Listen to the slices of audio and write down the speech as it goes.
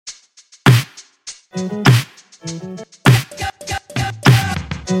Hello,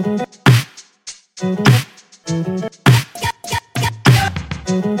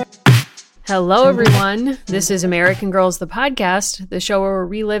 everyone. This is American Girls, the podcast, the show where we're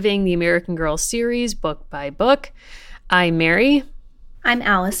reliving the American Girls series book by book. I'm Mary. I'm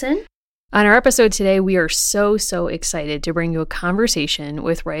Allison. On our episode today, we are so excited to bring you a conversation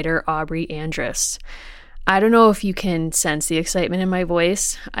with writer Aubrey Andrus. I don't know if you can sense the excitement in my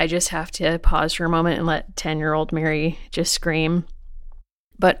voice. I just have to pause for a moment and let 10-year-old Mary just scream.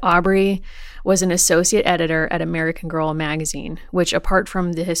 But Aubrey was an associate editor at American Girl magazine, which, apart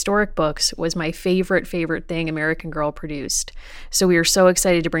from the historic books, was my favorite thing American Girl produced. So we are so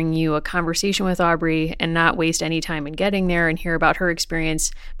excited to bring you a conversation with Aubrey and not waste any time in getting there and hear about her experience,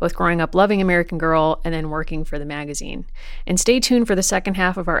 both growing up loving American Girl and then working for the magazine. And stay tuned for the second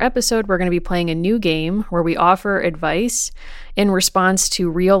half of our episode. We're going to be playing a new game where we offer advice in response to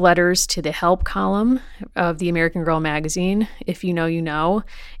real letters to the help column of the American Girl magazine, if you know, you know,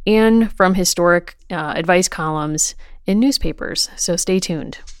 and from historic advice columns in newspapers. So stay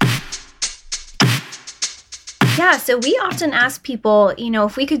tuned. Yeah, so we often ask people,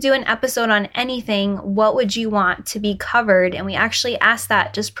 if we could do an episode on anything, what would you want to be covered? And we actually asked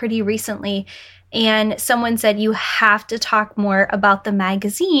that just pretty recently. And someone said, you have to talk more about the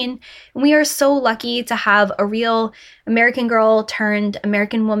magazine. And we are so lucky to have a real American Girl turned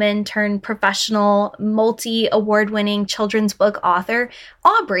American woman turned professional, multi-award-winning children's book author,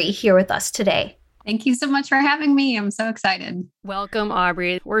 Aubrey, here with us today. Thank you so much for having me. I'm so excited. Welcome,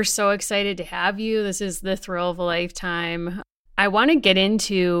 Aubrey. We're so excited to have you. This is the thrill of a lifetime. I want to get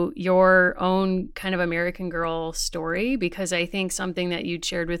into your own kind of American Girl story because I think something that you'd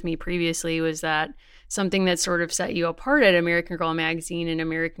shared with me previously was that something that sort of set you apart at American Girl magazine and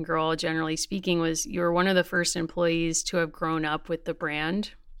American Girl, generally speaking, was you were one of the first employees to have grown up with the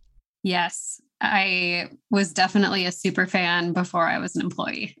brand. Yes, I was definitely a super fan before I was an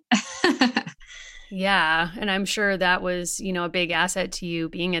employee. Yeah. And I'm sure that was, a big asset to you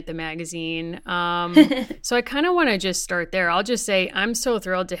being at the magazine. So I kind of want to just start there. I'll just say I'm so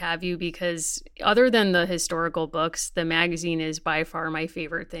thrilled to have you because other than the historical books, the magazine is by far my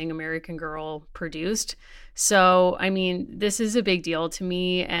favorite thing American Girl produced. So, this is a big deal to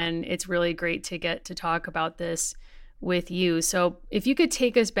me, and it's really great to get to talk about this with you. So if you could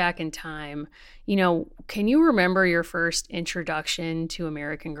take us back in time, can you remember your first introduction to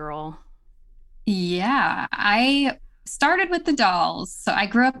American Girl? Yeah, I started with the dolls. So I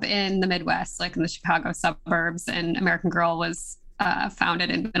grew up in the Midwest, like in the Chicago suburbs, and American Girl was founded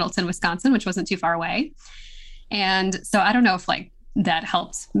in Middleton, Wisconsin, which wasn't too far away. And so I don't know if that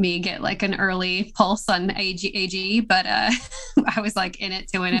helped me get an early pulse on AG, but I was in it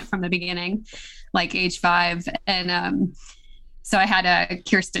to win it from the beginning, age 5. And so I had a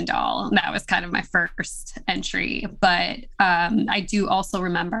Kirsten doll. That was kind of my first entry. But I do also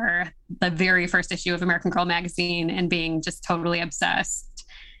remember the very first issue of American Girl magazine and being just totally obsessed.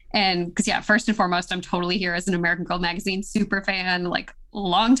 And because, first and foremost, I'm totally here as an American Girl magazine super fan,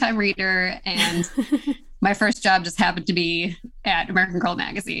 longtime reader. And my first job just happened to be at American Girl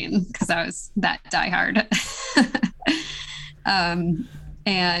magazine because I was that diehard.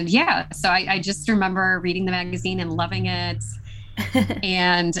 So I just remember reading the magazine and loving it.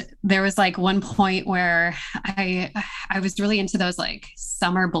 And there was one point where I was really into those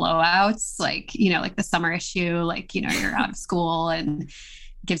summer blowouts, the summer issue, you're out of school and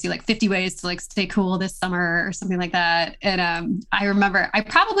gives you 50 ways to stay cool this summer or something like that. And I remember I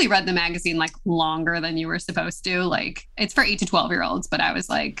probably read the magazine longer than you were supposed to. It's for 8 to 12-year-olds, but I was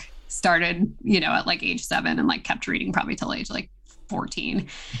started, at age 7 and kept reading probably till age 14.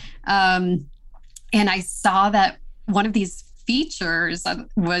 And I saw that one of these features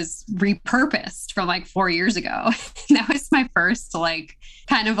was repurposed from 4 years ago. That was my first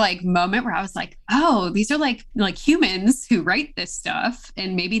moment where I was oh, these are humans who write this stuff,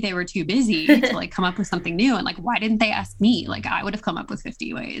 and maybe they were too busy to come up with something new. And why didn't they ask me? I would have come up with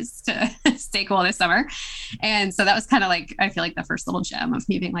 50 ways to stay cool this summer. And so that was kind of I feel the first little gem of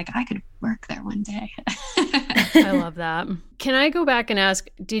me being I could work there one day. I love that. Can I go back and ask,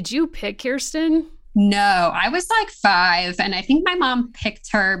 did you pick Kirsten? No, I was 5, and I think my mom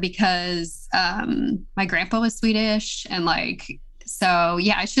picked her because my grandpa was Swedish, and so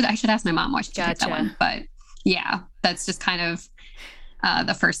yeah, I should ask my mom why she picked that one. But yeah, that's just kind of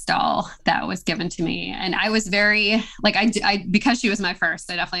the first doll that was given to me, and I was very I because she was my first,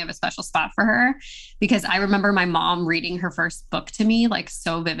 I definitely have a special spot for her because I remember my mom reading her first book to me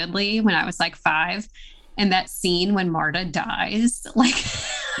so vividly when I was 5. And that scene when Marta dies, it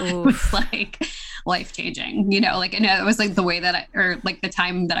was life-changing, and it was the way that the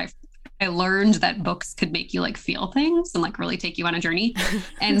time that I I learned that books could make you like feel things and like really take you on a journey.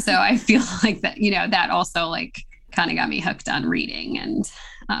 And so I feel like that, that also like kind of got me hooked on reading. And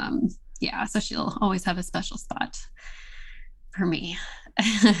so she'll always have a special spot for me.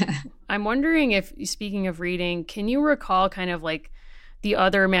 I'm wondering if, speaking of reading, can you recall kind of like the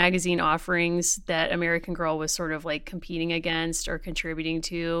other magazine offerings that American Girl was sort of like competing against or contributing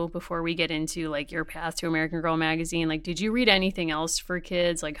to before we get into like your path to American Girl magazine? Like, did you read anything else for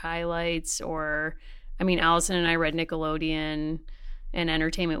kids, like highlights? Or, I mean, Allison and I read Nickelodeon and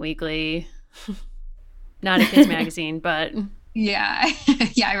Entertainment Weekly. Not a kids magazine, but... Yeah.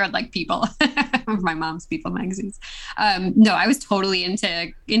 Yeah, I read like People, my mom's People magazines. No, I was totally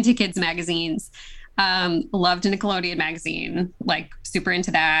into kids magazines. Loved Nickelodeon magazine, like super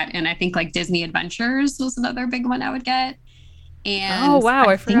into that. And I think like Disney Adventures was another big one I would get. And oh wow,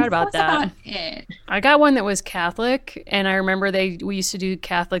 I forgot about that. It. I got one that was Catholic, and I remember we used to do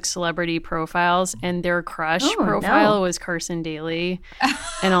Catholic celebrity profiles, and their crush profile was Carson Daly,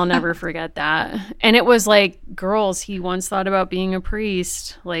 and I'll never forget that. And it was like, girls, he once thought about being a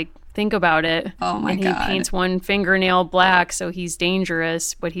priest. Like, think about it. Oh my God. And he paints one fingernail black, so he's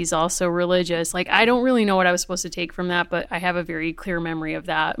dangerous, but he's also religious. Like, I don't really know what I was supposed to take from that, but I have a very clear memory of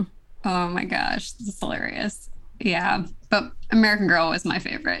that. Oh my gosh, this is hilarious. Yeah, but American Girl was my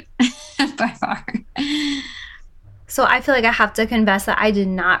favorite by far. So I feel like I have to confess that I did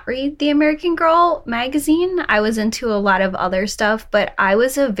not read the American Girl magazine. I was into a lot of other stuff, but I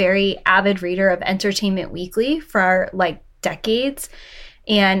was a very avid reader of Entertainment Weekly for like decades.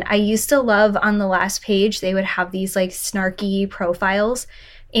 And I used to love, on the last page, they would have these like snarky profiles.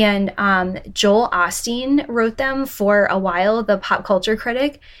 And Joel Osteen wrote them for a while, the pop culture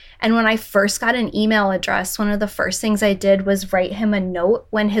critic. And when I first got an email address, one of the first things I did was write him a note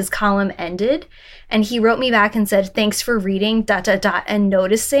when his column ended. And he wrote me back and said, "Thanks for reading, ... and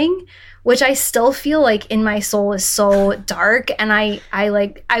noticing," which I still feel like in my soul is so dark. And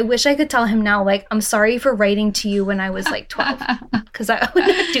I wish I could tell him now, like, I'm sorry for writing to you when I was like 12, because I would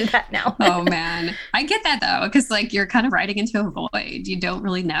not do that now. Oh man. I get that though, because like you're kind of writing into a void. You don't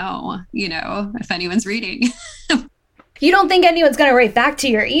really know, if anyone's reading. You don't think anyone's going to write back to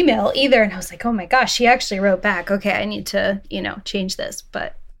your email either. And I was like, oh my gosh, she actually wrote back. Okay, I need to, change this.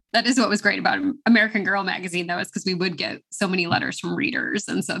 But that is what was great about American Girl magazine, though, is because we would get so many letters from readers.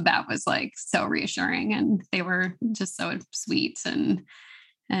 And so that was like so reassuring. And they were just so sweet. And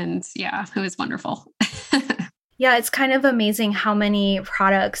yeah, it was wonderful. Yeah, it's kind of amazing how many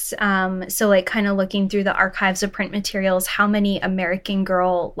products, so like kind of looking through the archives of print materials, how many American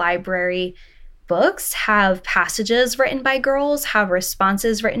Girl library books have passages written by girls, have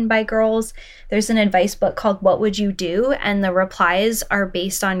responses written by girls. There's an advice book called What Would You Do? And the replies are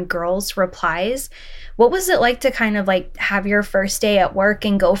based on girls' replies. What was it like to kind of like have your first day at work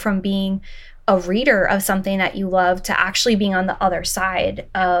and go from being a reader of something that you love to actually being on the other side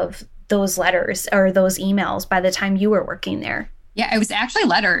of those letters or those emails by the time you were working there? Yeah, it was actually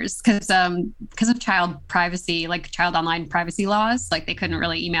letters because of child privacy, like child online privacy laws, like they couldn't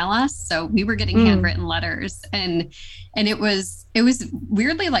really email us. So we were getting handwritten letters, and it was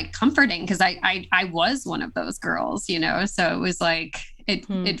weirdly like comforting because I was one of those girls, so it was like it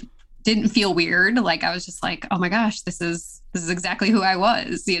didn't feel weird. Like I was just like, oh my gosh, this is exactly who I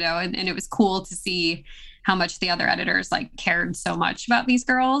was, and it was cool to see how much the other editors like cared so much about these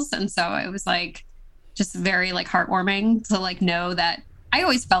girls. And so it was like just very like heartwarming to like know that I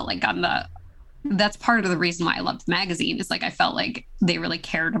always felt like that's part of the reason why I loved the magazine is like I felt like they really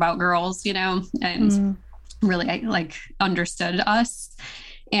cared about girls, and really I like understood us.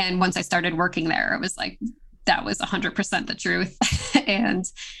 And once I started working there, it was like that was 100% the truth. and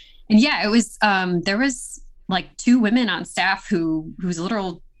yeah, it was there was like 2 women on staff whose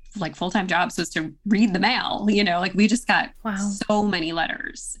literal like full-time jobs was to read the mail, like we just got so many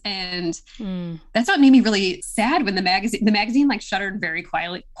letters. And that's what made me really sad when the magazine like shuttered very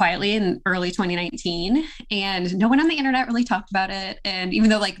quietly in early 2019. And no one on the internet really talked about it. And even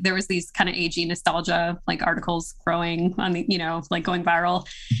though like there was these kind of agey nostalgia, like articles growing on the, like going viral.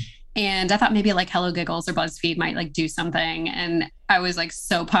 And I thought maybe like Hello Giggles or BuzzFeed might like do something. And I was like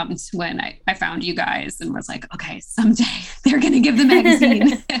so pumped when I found you guys and was like, okay, someday they're going to give the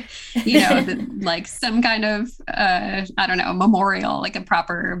magazine, like some kind of, I don't know, memorial, like a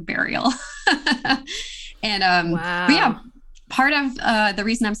proper burial. And but yeah, part of the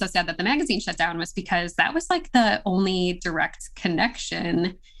reason I'm so sad that the magazine shut down was because that was like the only direct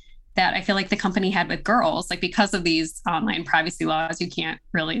connection that I feel like the company had with girls, like because of these online privacy laws, you can't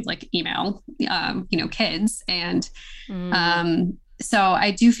really like email, kids. And so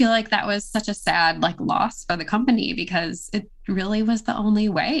I do feel like that was such a sad like loss for the company because it really was the only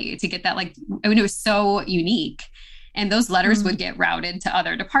way to get that. Like, I mean, it was so unique. And those letters would get routed to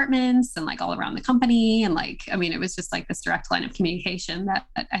other departments and like all around the company. And like, I mean, it was just like this direct line of communication that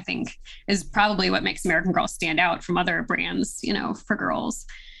I think is probably what makes American Girl stand out from other brands, you know, for girls.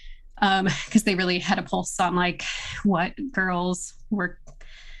 Because they really had a pulse on like what girls were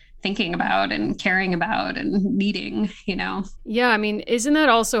thinking about and caring about and needing, you know? Yeah. I mean, isn't that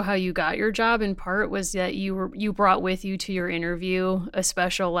also how you got your job in part, was that you brought with you to your interview a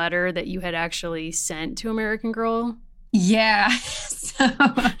special letter that you had actually sent to American Girl? Yeah. So,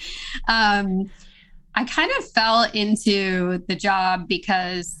 I kind of fell into the job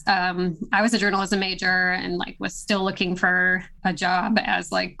because I was a journalism major and like was still looking for a job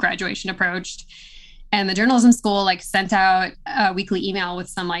as like graduation approached. And the journalism school like sent out a weekly email with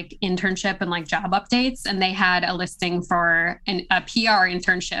some like internship and like job updates. And they had a listing for a PR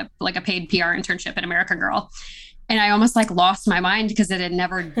internship, like a paid PR internship at American Girl. And I almost like lost my mind because it had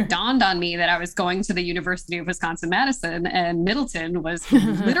never dawned on me that I was going to the University of Wisconsin-Madison and Middleton was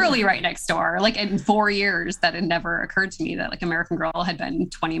literally right next door. Like in 4 years, that had never occurred to me that like American Girl had been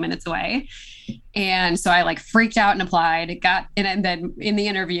 20 minutes away. And so I like freaked out and applied, and then in the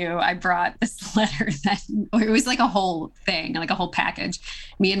interview, I brought this letter that it was like a whole thing, like a whole package.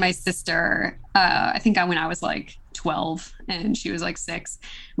 Me and my sister, I think when I was like 12 and she was like 6,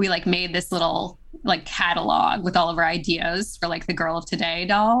 we like made this little like catalog with all of our ideas for like the Girl of Today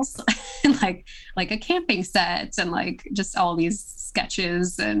dolls and like a camping set and like just all these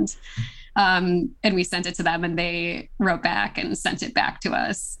sketches and we sent it to them and they wrote back and sent it back to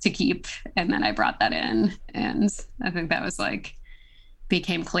us to keep. And then I brought that in. And I think that was like,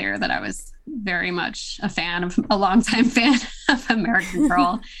 became clear that I was very much a longtime fan of American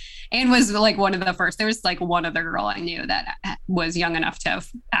Girl and was like one of the first. There was like one other girl I knew that was young enough to have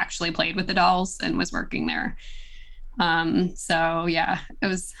actually played with the dolls and was working there. So yeah, it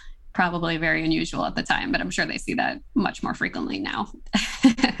was probably very unusual at the time, but I'm sure they see that much more frequently now.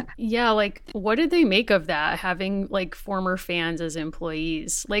 Yeah, like what did they make of that, having like former fans as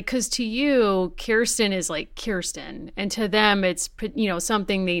employees? Like, because to you, Kirsten is like Kirsten, and to them it's, you know,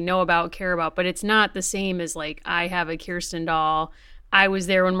 something they know about, care about, but it's not the same as like, I have a Kirsten doll, I was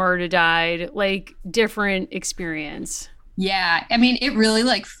there when Marta died, like different experience. Yeah. I mean, it really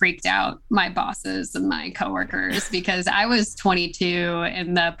like freaked out my bosses and my coworkers because I was 22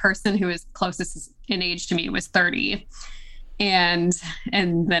 and the person who was closest in age to me was 30. And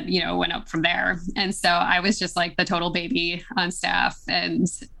then, you know, went up from there. And so I was just like the total baby on staff. And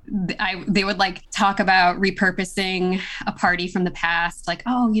they would like talk about repurposing a party from the past. Like,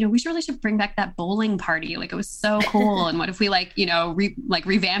 oh, you know, we really should bring back that bowling party. Like it was so cool. And what if we like, you know,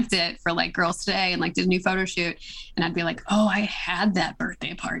 revamped it for like Girls Today and like did a new photo shoot. And I'd be like, oh, I had that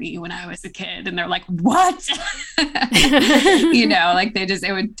birthday party when I was a kid. And they're like, what? You know, like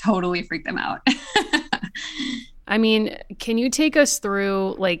it would totally freak them out. I mean, can you take us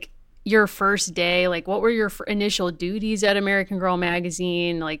through like your first day? Like what were your initial duties at American Girl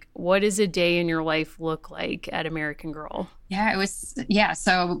magazine? Like what does a day in your life look like at American Girl? Yeah.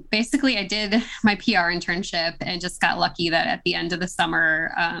 So basically I did my PR internship and just got lucky that at the end of the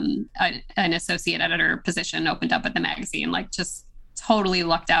summer, an associate editor position opened up at the magazine, like just totally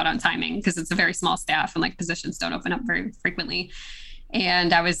lucked out on timing because it's a very small staff and like positions don't open up very frequently.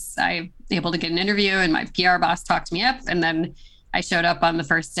 And I was able to get an interview and my PR boss talked me up. And then I showed up on the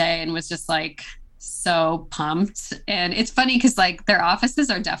first day and was just like so pumped. And it's funny because like their offices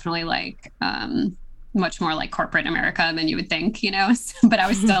are definitely like much more like corporate America than you would think, you know, but I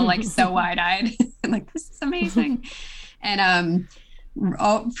was still like so wide eyed like, this is amazing. And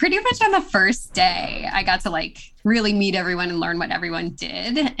pretty much on the first day, I got to like really meet everyone and learn what everyone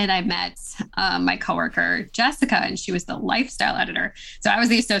did. And I met my coworker, Jessica, and she was the lifestyle editor. So I was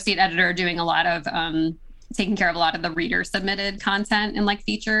the associate editor doing a lot of taking care of a lot of the reader submitted content and like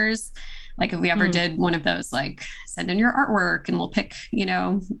features. Like if we ever did one of those, like send in your artwork and we'll pick, you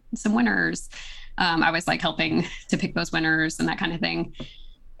know, some winners. I was like helping to pick those winners and that kind of thing.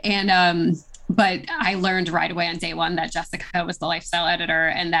 And but I learned right away on day one that Jessica was the lifestyle editor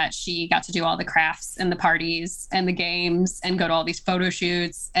and that she got to do all the crafts and the parties and the games and go to all these photo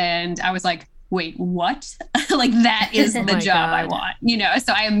shoots. And I was like, wait, what? Like that is the job I want, you know?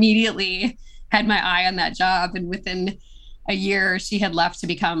 So I immediately had my eye on that job. And within a year, she had left to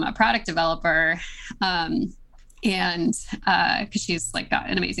become a product developer. And because she's like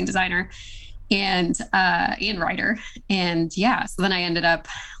an amazing designer and writer. And yeah, so then I ended up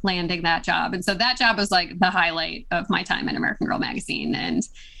landing that job. And so that job was like the highlight of my time at American Girl magazine. And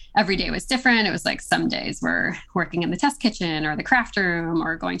every day was different. It was like some days we're working in the test kitchen or the craft room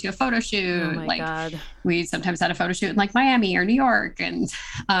or going to a photo shoot. Oh my like God. we sometimes had a photo shoot in like Miami or New York, and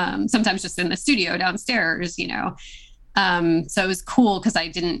sometimes just in the studio downstairs, so it was cool because I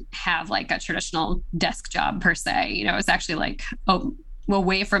didn't have like a traditional desk job per se. It was actually like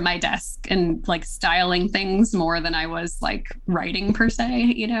away from my desk and like styling things more than I was like writing per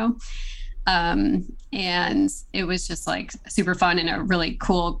se, and it was just like super fun and a really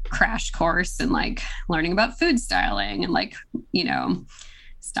cool crash course and like learning about food styling and like,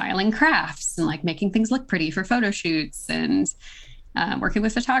 styling crafts and like making things look pretty for photo shoots and working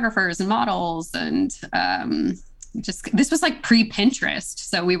with photographers and models. And this was like pre-Pinterest.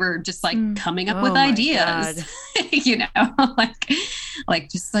 So we were just like coming up with ideas, like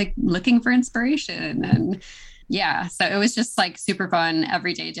just like looking for inspiration. And yeah, so it was just like super fun,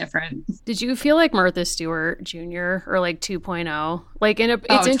 every day different. Did you feel like Martha Stewart Jr. or like 2.0? Like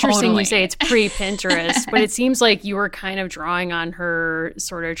it's interesting totally. You say it's pre-Pinterest, but it seems like you were kind of drawing on her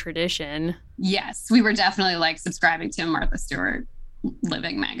sort of tradition. Yes, we were definitely like subscribing to Martha Stewart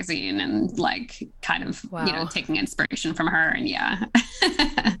Living magazine and like kind of, taking inspiration from her. And yeah.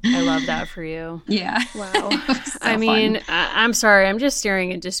 I love that for you. Yeah. Wow. I mean, I'm sorry. I'm just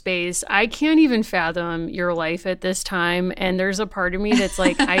staring into space. I can't even fathom your life at this time. And there's a part of me that's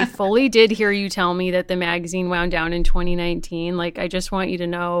like, I fully did hear you tell me that the magazine wound down in 2019. Like, I just want you to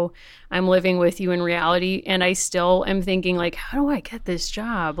know I'm living with you in reality. And I still am thinking like, how do I get this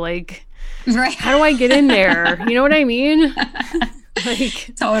job? Like, right. How do I get in there? You know what I mean?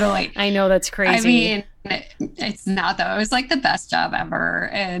 Like, totally. I know that's crazy. I mean, it's not though. It was like the best job ever.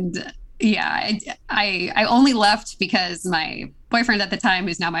 And yeah, I only left because my boyfriend at the time,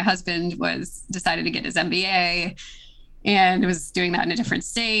 who's now my husband, decided to get his MBA and was doing that in a different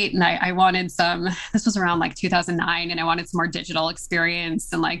state. And I wanted this was around like 2009, and I wanted some more digital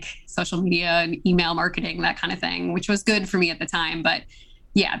experience and like social media and email marketing, that kind of thing, which was good for me at the time. But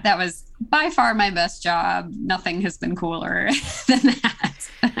yeah, that was by far my best job. Nothing has been cooler than that.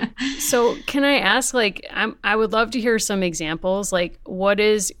 So can I ask, like, I would love to hear some examples. Like, what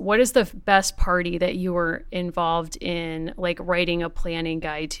is the best party that you were involved in, like writing a planning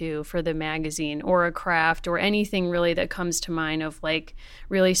guide to for the magazine, or a craft, or anything really that comes to mind of like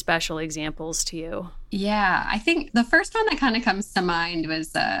really special examples to you? Yeah, I think the first one that kind of comes to mind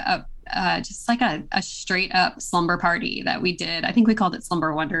was just like a straight up slumber party that we did. I think we called it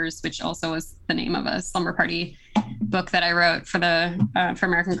Slumber Wonders, which also was the name of a slumber party book that I wrote for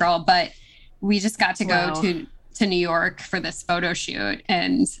American Girl. But we just got to go to New York for this photo shoot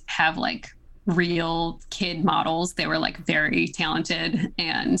and have like real kid models. They were like very talented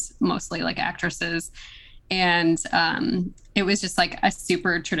and mostly like actresses. And it was just like a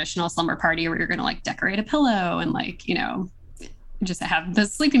super traditional slumber party where you're going to like decorate a pillow and like, just have the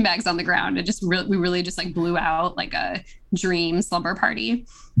sleeping bags on the ground. And we really just like blew out like a dream slumber party.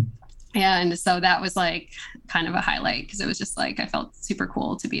 And so that was like kind of a highlight, because it was just like, I felt super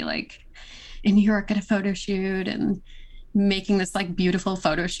cool to be like in New York at a photo shoot and making this like beautiful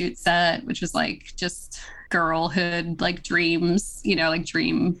photo shoot set, which was like just girlhood, like dreams, like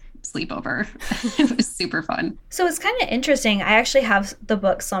dream sleepover. It was super fun. So it's kind of interesting. I actually have the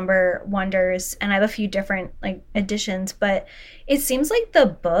book Slumber Wonders, and I have a few different like editions, but it seems like the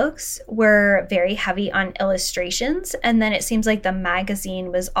books were very heavy on illustrations, and then it seems like the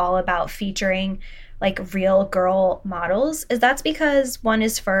magazine was all about featuring like real girl models. That's because one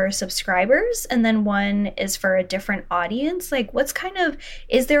is for subscribers and then one is for a different audience? Like,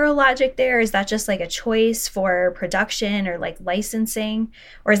 is there a logic there? Is that just like a choice for production or like licensing?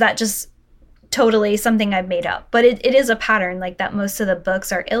 Or is that just totally something I've made up? But it is a pattern, like that most of the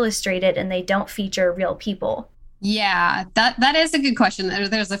books are illustrated and they don't feature real people. Yeah, that is a good question.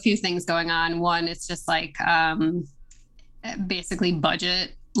 There's a few things going on. One, it's just like basically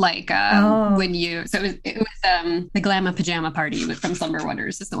budget. Like when it was the Glamour Pajama Party from Slumber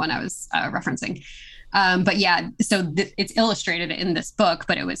Wonders is the one I was referencing. But yeah, so it's illustrated in this book,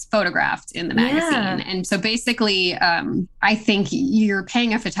 but it was photographed in the magazine. Yeah. And so basically, I think you're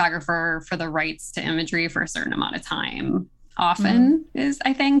paying a photographer for the rights to imagery for a certain amount of time often is,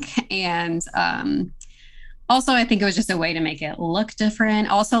 I think. And also, I think it was just a way to make it look different.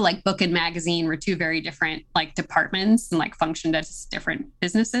 Also, like book and magazine were two very different like departments and like functioned as different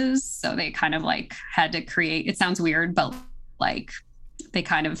businesses. So they kind of like had to create, it sounds weird, but like they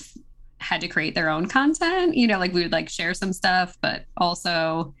kind of had to create their own content, like we would like share some stuff, but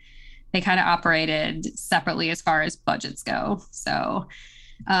also they kind of operated separately as far as budgets go. So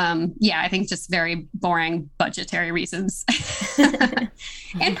I think just very boring budgetary reasons.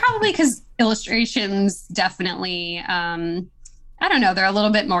 And probably because illustrations definitely I don't know, they're a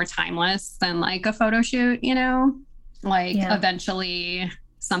little bit more timeless than like a photo shoot, you know, like eventually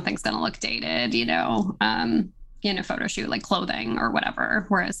something's going to look dated, you know, in a photo shoot, like clothing or whatever.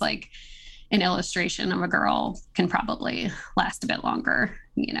 Whereas like an illustration of a girl can probably last a bit longer,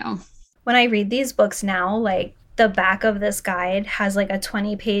 you know. When I read these books now, like the back of this guide has like a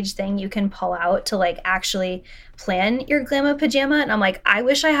 20-page thing you can pull out to like actually plan your Glamma pajama. And I'm like, I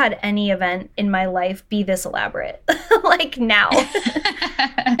wish I had any event in my life be this elaborate, like now.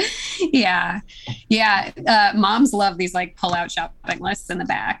 Yeah. Moms love these like pull out shopping lists in the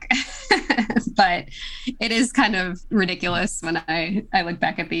back, but it is kind of ridiculous when I look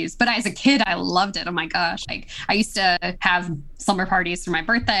back at these. But as a kid, I loved it. Oh my gosh. Like I used to have slumber parties for my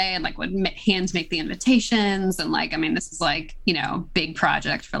birthday and like would hand make the invitations. And like, I mean, this is like, you know, big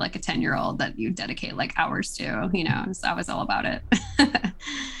project for like a 10-year-old that you dedicate like hours to, you know, so I was all about it.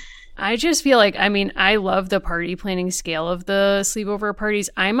 I just feel like, I mean, I love the party planning scale of the sleepover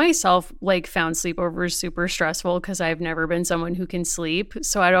parties. I myself like found sleepovers super stressful because I've never been someone who can sleep.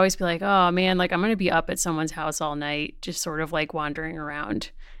 So I'd always be like, oh man, like I'm going to be up at someone's house all night, just sort of like wandering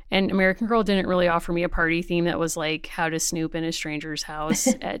around. And American Girl didn't really offer me a party theme that was like how to snoop in a stranger's house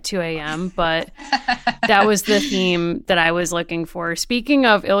at 2 a.m. But that was the theme that I was looking for. Speaking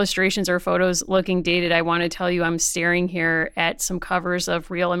of illustrations or photos looking dated, I want to tell you I'm staring here at some covers of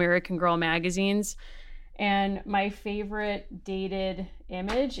real American Girl magazines. And my favorite dated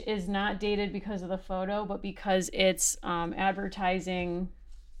image is not dated because of the photo, but because it's advertising.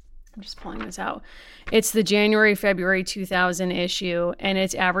 I'm just pulling this out. It's the January-February 2000 issue, and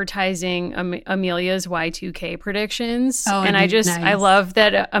it's advertising Amelia's Y2K predictions. Oh, and nice. I love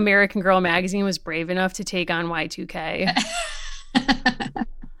that American Girl magazine was brave enough to take on Y2K.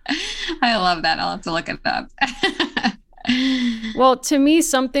 I love that. I'll have to look it up. Well, to me,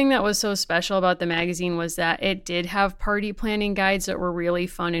 something that was so special about the magazine was that it did have party planning guides that were really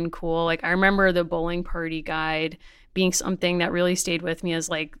fun and cool. Like I remember the bowling party guide being something that really stayed with me as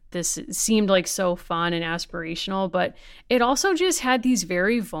like this seemed like so fun and aspirational, but it also just had these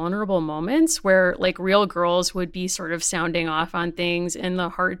very vulnerable moments where like real girls would be sort of sounding off on things in the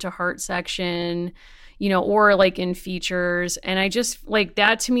heart to heart section, you know, or like in features. And I just like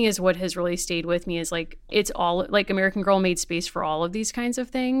that to me is what has really stayed with me is like, it's all like American Girl made space for all of these kinds of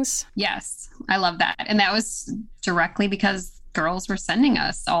things. Yes, I love that. And that was directly because girls were sending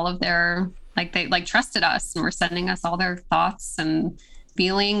us all of their, like they like trusted us and were sending us all their thoughts and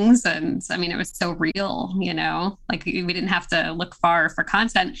feelings. And I mean, it was so real, you know, like we didn't have to look far for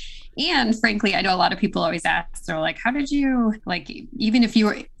content. And frankly, I know a lot of people always ask, they're like, how did you like, even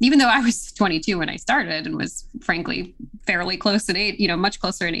though I was 22 when I started and was frankly fairly close in age, you know, much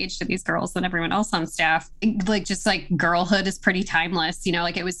closer in age to these girls than everyone else on staff, like just like girlhood is pretty timeless, you know,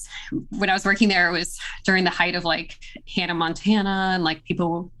 like it was when I was working there, it was during the height of like Hannah Montana and like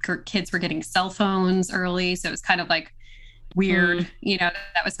kids were getting cell phones early. So it was kind of like weird, you know,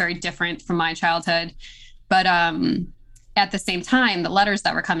 that was very different from my childhood. But at the same time, the letters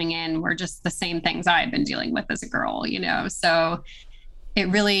that were coming in were just the same things I had been dealing with as a girl, you know, so it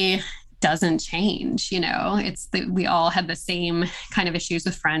really doesn't change, you know, we all had the same kind of issues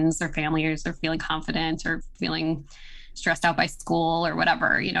with friends or families or feeling confident or feeling stressed out by school or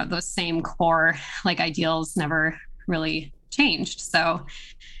whatever, you know, those same core like ideals never really changed. So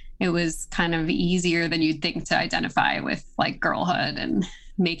it was kind of easier than you'd think to identify with like girlhood and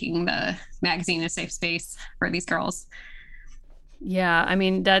making the magazine a safe space for these girls. Yeah, I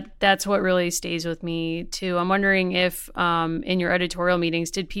mean, that's what really stays with me too. I'm wondering if in your editorial meetings,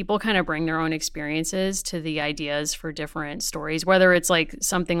 did people kind of bring their own experiences to the ideas for different stories, whether it's like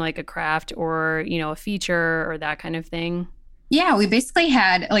something like a craft or, you know, a feature or that kind of thing? Yeah, we basically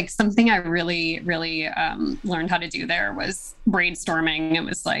had like something I really, really learned how to do there was brainstorming. It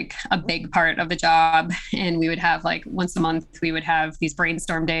was like a big part of the job. And we would have like once a month, we would have these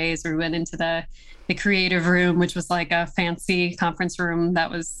brainstorm days where we went into the creative room, which was like a fancy conference room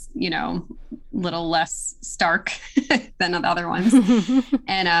that was, you know, little less stark than the other ones.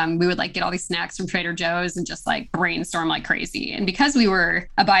 And we would like get all these snacks from Trader Joe's and just like brainstorm like crazy. And because we were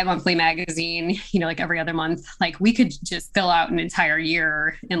a bi-monthly magazine, you know, like every other month, like we could just fill out an entire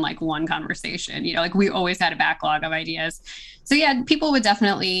year in like one conversation, you know, like we always had a backlog of ideas. So yeah, people would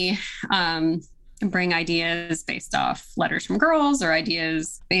definitely bring ideas based off letters from girls or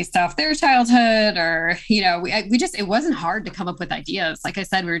ideas based off their childhood or, you know, we just, it wasn't hard to come up with ideas. Like I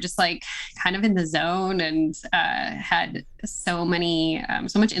said, we were just like kind of in the zone and had so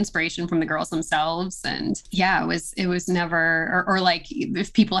much inspiration from the girls themselves. And yeah, it was never, or like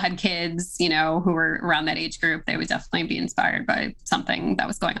if people had kids, you know, who were around that age group, they would definitely be inspired by something that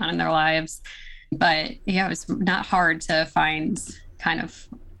was going on in their lives. But yeah, it was not hard to find kind of,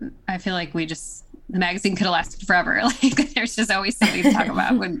 I feel like the magazine could have lasted forever. Like there's just always something to talk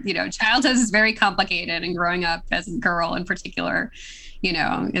about when, childhood is very complicated, and growing up as a girl in particular,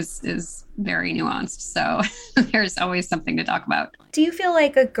 is very nuanced. So there's always something to talk about. Do you feel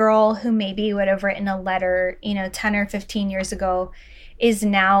like a girl who maybe would have written a letter, 10 or 15 years ago is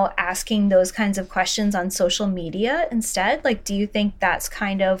now asking those kinds of questions on social media instead? Like, do you think that's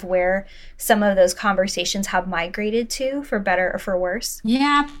kind of where some of those conversations have migrated to, for better or for worse?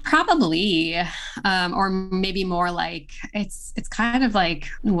 Yeah, probably. Or maybe more like it's kind of like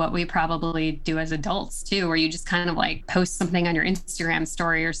what we probably do as adults too, where you just kind of like post something on your Instagram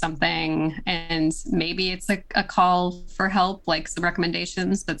story or something, and maybe it's like a call for help, like some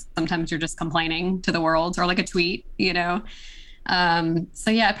recommendations, but sometimes you're just complaining to the world, or like a tweet, So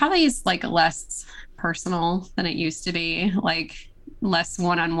yeah, it probably is like less personal than it used to be, like less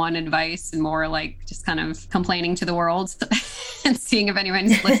one-on-one advice and more like just kind of complaining to the world and seeing if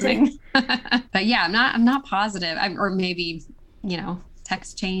anyone's listening. But yeah, I'm not positive. Or maybe,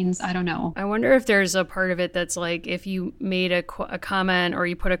 text chains. I don't know. I wonder if there's a part of it that's like, if you made a comment or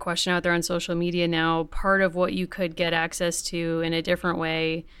you put a question out there on social media now, part of what you could get access to in a different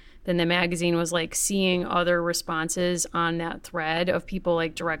way than the magazine was like seeing other responses on that thread of people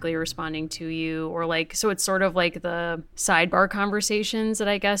like directly responding to you, or like, so it's sort of like the sidebar conversations that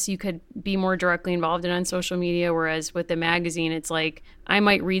I guess you could be more directly involved in on social media. Whereas with the magazine, it's like, I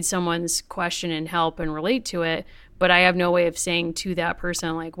might read someone's question and help and relate to it, but I have no way of saying to that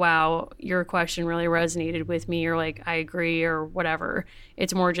person, like, wow, your question really resonated with me, or like, I agree, or whatever.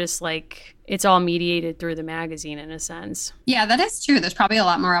 It's more just like, it's all mediated through the magazine in a sense. Yeah, that is true. There's probably a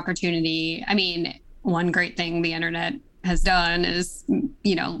lot more opportunity. I mean, one great thing the internet has done is,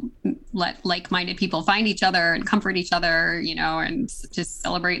 let like-minded people find each other and comfort each other, and just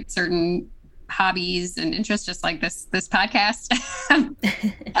celebrate certain hobbies and interests, just like this podcast.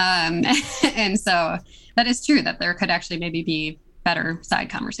 And so that is true, that there could actually maybe be better side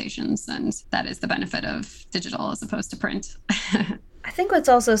conversations, and that is the benefit of digital as opposed to print. I think what's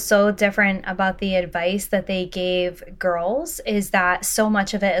also so different about the advice that they gave girls is that so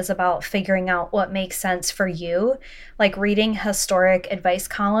much of it is about figuring out what makes sense for you. Like reading historic advice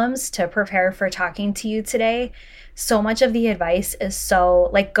columns to prepare for talking to you today, so much of the advice is so,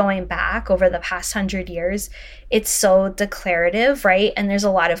 like, going back over the past 100 years, it's so declarative, right? And there's a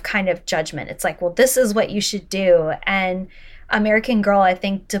lot of kind of judgment. It's like, well, this is what you should do. And American Girl, I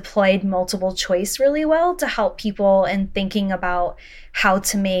think, deployed multiple choice really well to help people in thinking about how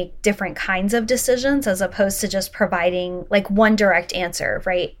to make different kinds of decisions, as opposed to just providing like one direct answer,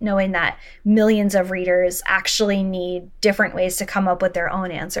 right? Knowing that millions of readers actually need different ways to come up with their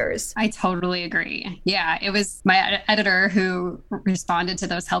own answers. I totally agree. Yeah, it was my editor who responded to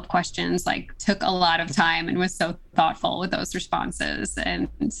those help questions, like took a lot of time and was so thoughtful with those responses. And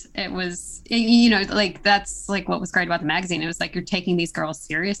it was, like, that's like what was great about the magazine. It was like, you're taking these girls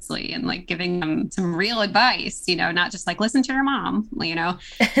seriously and like giving them some real advice, not just like, listen to your mom,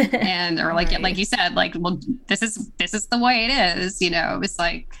 and, or like, right. Like you said, like, well, this is the way it is, it's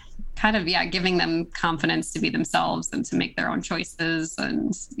like kind of, yeah, giving them confidence to be themselves and to make their own choices.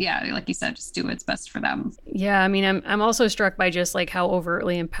 And yeah, like you said, just do what's best for them. Yeah. I mean, I'm also struck by just like how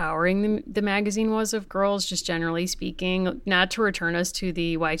overtly empowering the magazine was of girls, just generally speaking. Not to return us to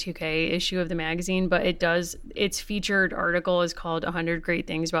the Y2K issue of the magazine, but its featured article is called 100 Great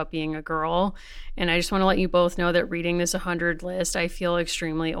Things About Being a Girl. And I just want to let you both know that reading this 100 list, I feel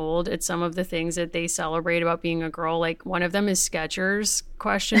extremely old. It's some of the things that they celebrate about being a girl. Like one of them is Skechers, ?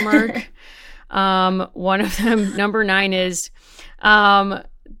 One of them, number 9, is,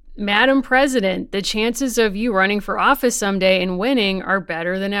 Madam President, the chances of you running for office someday and winning are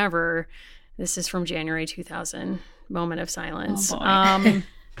better than ever. This is from January 2000. Moment of silence. Oh, boy.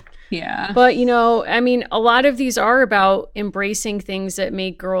 Yeah. But, I mean, a lot of these are about embracing things that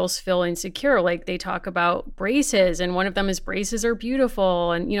make girls feel insecure. Like they talk about braces, and one of them is braces are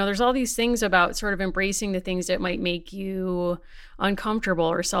beautiful. And, there's all these things about sort of embracing the things that might make you uncomfortable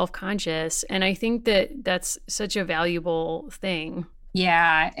or self-conscious. And I think that that's such a valuable thing.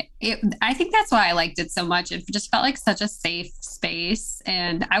 Yeah, I think that's why I liked it so much. It just felt like such a safe space.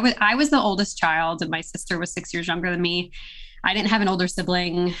 And I was the oldest child, and my sister was 6 years younger than me. I didn't have an older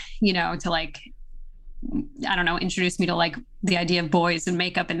sibling, to like, I don't know, introduce me to like the idea of boys and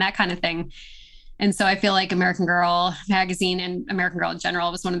makeup and that kind of thing. And so I feel like American Girl magazine and American Girl in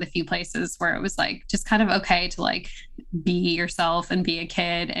general was one of the few places where it was like just kind of okay to like be yourself and be a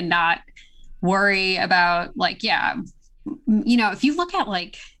kid and not worry about like, yeah, if you look at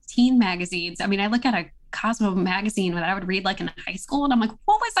like teen magazines, I mean, I look at Cosmo magazine that I would read like in high school. And I'm like,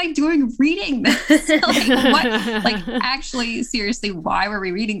 what was I doing reading this? Like actually, seriously, why were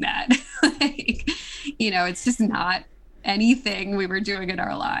we reading that? Like, it's just not anything we were doing in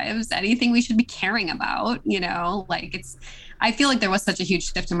our lives, anything we should be caring about, I feel like there was such a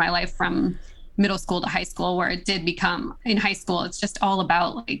huge shift in my life from middle school to high school, where it did become, in high school, it's just all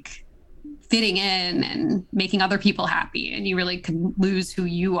about like fitting in and making other people happy, and you really can lose who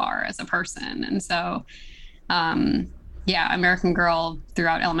you are as a person. And so American Girl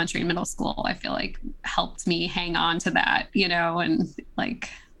throughout elementary and middle school, I feel like helped me hang on to that, and like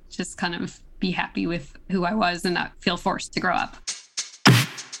just kind of be happy with who I was and not feel forced to grow up.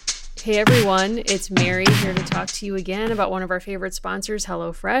 Hey everyone, it's Mary here to talk to you again about one of our favorite sponsors,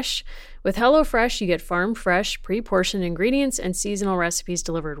 HelloFresh. With HelloFresh, you get farm fresh, pre-portioned ingredients and seasonal recipes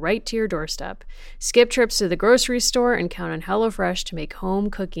delivered right to your doorstep. Skip trips to the grocery store and count on HelloFresh to make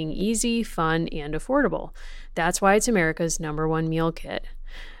home cooking easy, fun, and affordable. That's why it's America's #1 meal kit.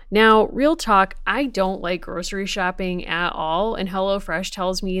 Now, real talk, I don't like grocery shopping at all, and HelloFresh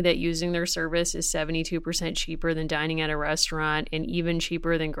tells me that using their service is 72% cheaper than dining at a restaurant and even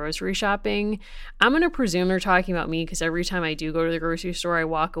cheaper than grocery shopping. I'm going to presume they're talking about me because every time I do go to the grocery store, I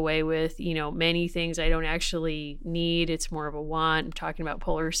walk away with, many things I don't actually need. It's more of a want. I'm talking about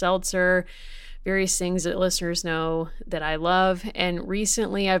Polar Seltzer, various things that listeners know that I love. And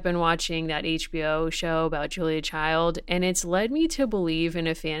recently I've been watching that HBO show about Julia Child, and it's led me to believe in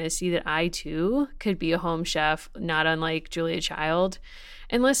a fantasy that I too could be a home chef, not unlike Julia Child.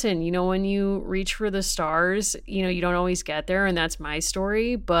 And listen, when you reach for the stars, you don't always get there, and that's my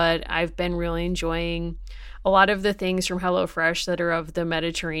story, but I've been really enjoying a lot of the things from HelloFresh that are of the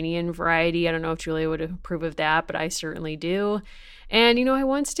Mediterranean variety. I don't know if Julia would approve of that, but I certainly do. And, I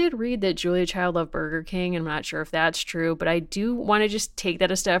once did read that Julia Child loved Burger King. I'm not sure if that's true, but I do want to just take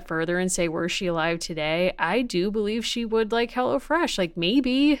that a step further and say, were she alive today? I do believe she would like HelloFresh. Like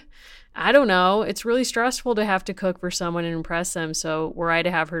maybe, I don't know. It's really stressful to have to cook for someone and impress them. So were I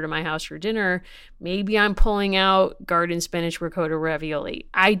to have her to my house for dinner, maybe I'm pulling out garden spinach ricotta ravioli.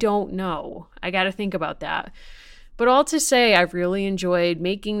 I don't know. I got to think about that. But all to say, I've really enjoyed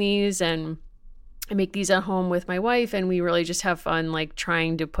making these, and I make these at home with my wife, and we really just have fun like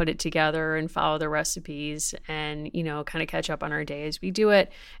trying to put it together and follow the recipes and, kind of catch up on our day as we do it.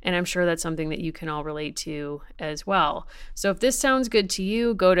 And I'm sure that's something that you can all relate to as well. So if this sounds good to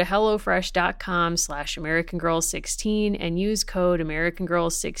you, go to HelloFresh.com/AmericanGirls16 and use code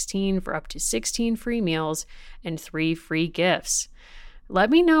AmericanGirls16 for up to 16 free meals and 3 free gifts. Let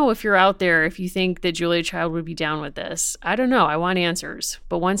me know if you're out there, if you think that Julia Child would be down with this. I don't know. I want answers.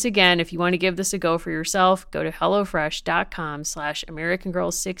 But once again, if you want to give this a go for yourself, go to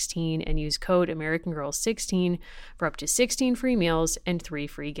HelloFresh.com/AmericanGirls16 and use code AmericanGirls16 for up to 16 free meals and 3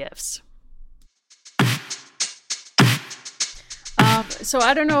 free gifts. So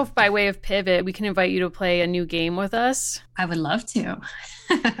I don't know if by way of pivot, we can invite you to play a new game with us. I would love to.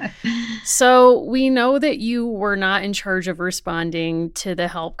 So we know that you were not in charge of responding to the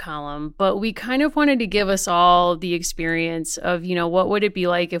help column, but we kind of wanted to give us all the experience of, what would it be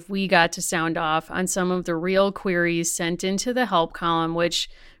like if we got to sound off on some of the real queries sent into the help column, which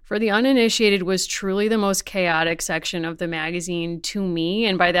for the uninitiated was truly the most chaotic section of the magazine to me.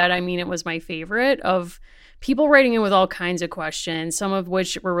 And by that, I mean, it was my favorite, of people writing in with all kinds of questions, some of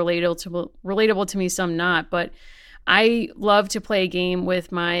which were relatable to me, some not. But I love to play a game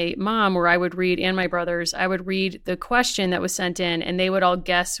with my mom where I would read, and my brothers, I would read the question that was sent in, and they would all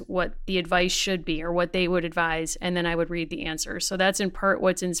guess what the advice should be or what they would advise, and then I would read the answer. So that's in part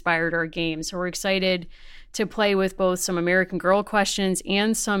what's inspired our game. So we're excited to play with both some American Girl questions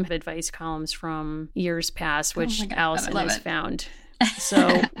and some advice columns from years past, which Allison has found.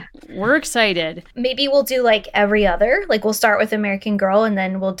 So we're excited. Maybe we'll do like every other, like we'll start with American Girl and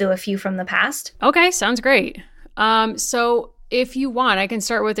then we'll do a few from the past. Okay, sounds great. So if you want, I can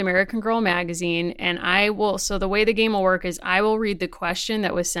start with American Girl magazine, and so the way the game will work is I will read the question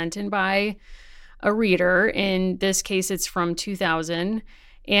that was sent in by a reader. In this case, it's from 2000.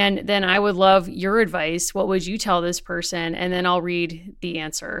 And then I would love your advice. What would you tell this person? And then I'll read the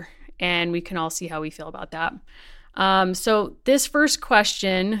answer, and we can all see how we feel about that. So this first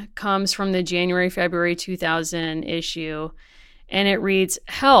question comes from the January-February 2000 issue, and it reads,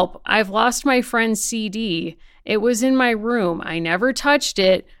 "Help, I've lost my friend's CD. It was in my room. I never touched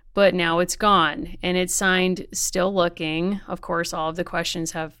it, but now it's gone." And it's signed Still Looking. Of course, all of the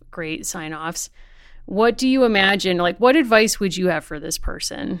questions have great sign-offs. What do you imagine? Like, what advice would you have for this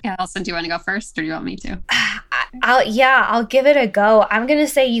person? Yeah, Allison, do you want to go first, or do you want me to? I'll give it a go. I'm going to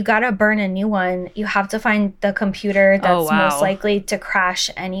say you got to burn a new one. You have to find the computer that's most likely to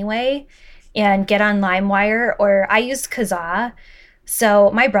crash anyway. and get on LimeWire, or I used Kazaa.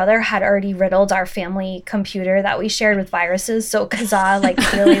 So my brother had already riddled our family computer that we shared with viruses. So Kazaa like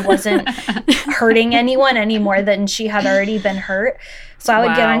clearly wasn't hurting anyone any more than she had already been hurt. So I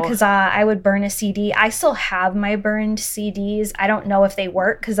would get on Kazaa. I would burn a CD. I still have my burned CDs. I don't know if they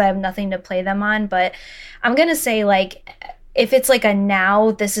work because I have nothing to play them on. But I'm going to say like if it's like a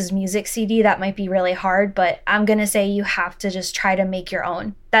Now This Is Music CD, that might be really hard. But I'm going to say you have to just try to make your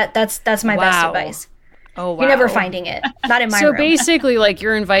own. That's my best advice. Oh, wow. You're never finding it. Not in my room. So basically, like,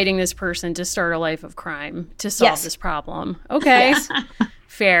 you're inviting this person to start a life of crime to solve this problem. Okay. Yes.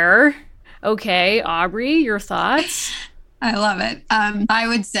 Fair. Okay. Aubrey, your thoughts? I love it. I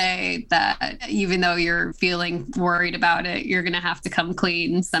would say that even though you're feeling worried about it, you're going to have to come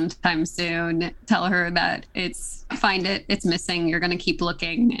clean sometime soon. Tell her that it's missing. You're going to keep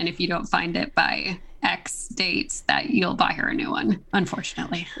looking. And if you don't find it by X date, that you'll buy her a new one,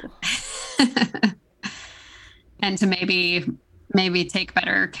 unfortunately. And to maybe take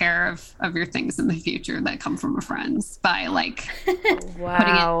better care of your things in the future that come from a friend's by like putting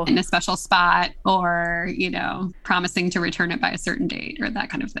it in a special spot or, promising to return it by a certain date or that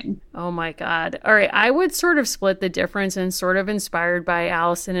kind of thing. Oh my God. All right. I would sort of split the difference and sort of inspired by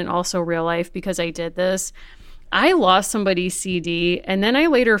Allison and also real life because I did this. I lost somebody's CD and then I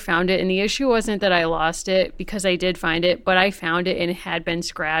later found it. And the issue wasn't that I lost it because I did find it, but I found it and it had been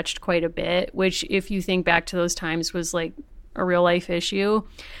scratched quite a bit, which if you think back to those times was like a real life issue.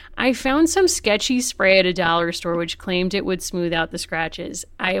 I found some sketchy spray at a dollar store which claimed it would smooth out the scratches.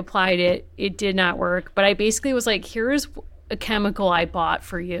 I applied it. It did not work, but I basically was like, here's a chemical I bought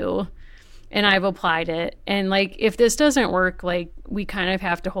for you. And I've applied it. And like, if this doesn't work, like we kind of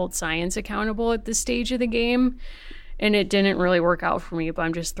have to hold science accountable at this stage of the game. And it didn't really work out for me, but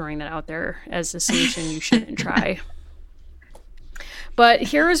I'm just throwing that out there as a solution you shouldn't try. But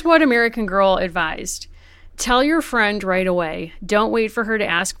here's what American Girl advised. Tell your friend right away. Don't wait for her to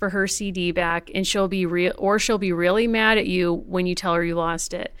ask for her CD back and she'll be really mad at you when you tell her you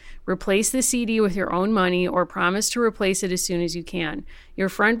lost it. Replace the CD with your own money or promise to replace it as soon as you can. Your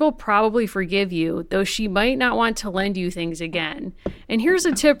friend will probably forgive you, though she might not want to lend you things again. And here's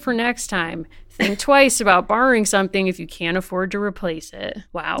a tip for next time. Think twice about borrowing something if you can't afford to replace it.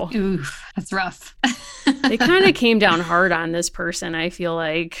 Wow. Oof, that's rough. They kind of came down hard on this person, I feel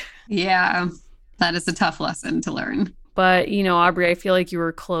like. Yeah. That is a tough lesson to learn. But, Aubrey, I feel like you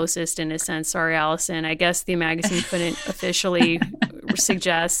were closest in a sense. Sorry, Allison. I guess the magazine couldn't officially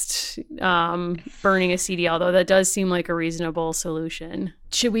suggest burning a CD, although that does seem like a reasonable solution.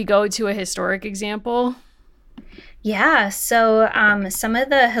 Should we go to a historic example? Yeah, so some of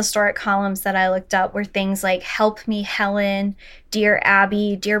the historic columns that I looked up were things like Help Me Helen, Dear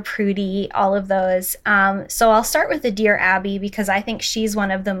Abby, Dear Prudie, all of those. So I'll start with the Dear Abby because I think she's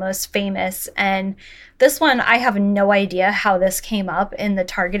one of the most famous. And this one, I have no idea how this came up in the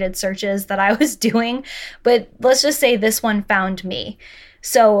targeted searches that I was doing, but let's just say this one found me.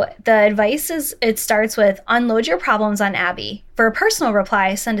 So the advice it starts with unload your problems on Abby. For a personal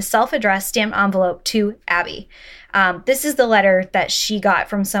reply, send a self-addressed stamped envelope to Abby. This is the letter that she got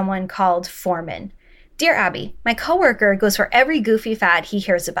from someone called Foreman. Dear Abby, my coworker goes for every goofy fad he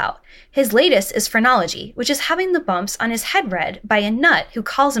hears about. His latest is phrenology, which is having the bumps on his head read by a nut who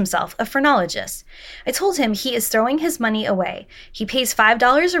calls himself a phrenologist. I told him he is throwing his money away. He pays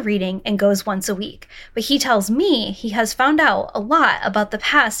 $5 a reading and goes once a week. But he tells me he has found out a lot about the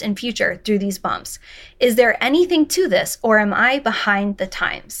past and future through these bumps. Is there anything to this, or am I behind the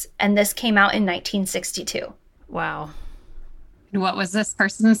times? And this came out in 1962. Wow. What was this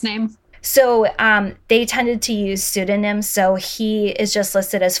person's name? So they tended to use pseudonyms. So he is just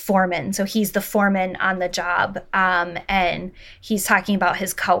listed as Foreman. So he's the foreman on the job. And he's talking about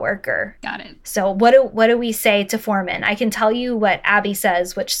his coworker. Got it. So what do we say to Foreman? I can tell you what Abby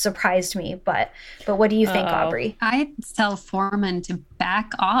says, which surprised me. But what do you think, Aubrey? I'd tell Foreman to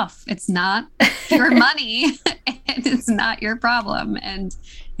back off. It's not your money. And it's not your problem. And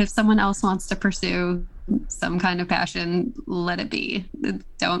if someone else wants to pursue some kind of passion, let it be.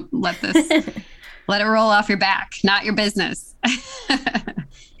 Don't let it roll off your back, not your business.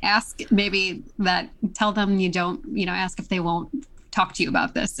 Tell them you don't, ask if they won't talk to you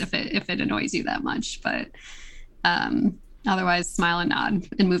about this if it annoys you that much, but otherwise smile and nod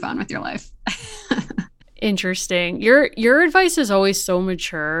and move on with your life. Interesting. Your advice is always so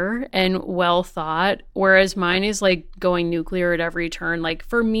mature and well thought, whereas mine is like going nuclear at every turn. Like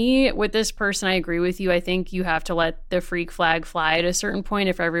for me, with this person, I agree with you. I think you have to let the freak flag fly at a certain point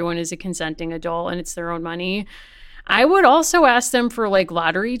if everyone is a consenting adult and it's their own money. I would also ask them for like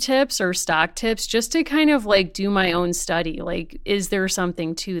lottery tips or stock tips just to kind of like do my own study. Like, is there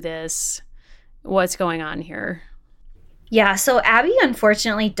something to this? what's going on here? Yeah, so Abby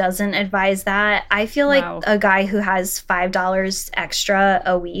unfortunately doesn't advise that. I feel like a guy who has $5 extra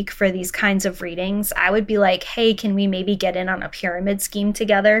a week for these kinds of readings, I would be like, hey, can we maybe get in on a pyramid scheme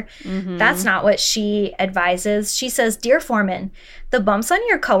together? Mm-hmm. That's not what she advises. She says, Dear Foreman, the bumps on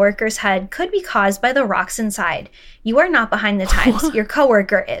your coworker's head could be caused by the rocks inside. You are not behind the times. Your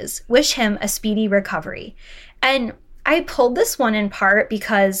coworker is. Wish him a speedy recovery. And I pulled this one in part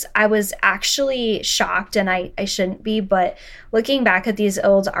because I was actually shocked, and I shouldn't be, but looking back at these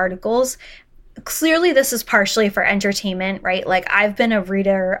old articles, clearly this is partially for entertainment, right? Like, I've been a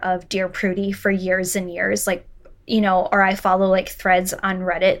reader of Dear Prudie for years and years, like, you know, or I follow like threads on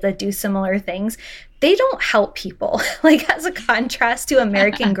Reddit that do similar things. They don't help people. Like, as a contrast to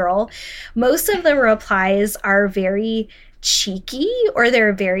American Girl, most of the replies are very cheeky, or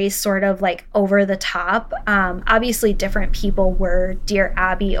they're very sort of like over the top. Obviously different people were Dear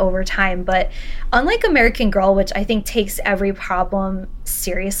Abby over time, but unlike American Girl, which I think takes every problem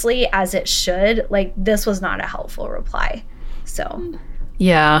seriously as it should, like, this was not a helpful reply. So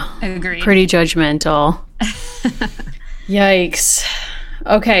yeah, I agree. Pretty judgmental. Yikes.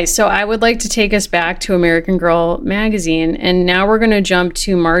 Okay, so I would like to take us back to American Girl magazine, and now we're going to jump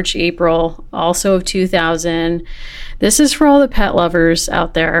to March, April, also of 2000. This is for all the pet lovers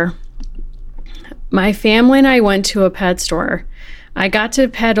out there. My family and I went to a pet store. I got to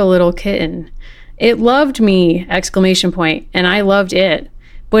pet a little kitten. It loved me, ! And I loved it.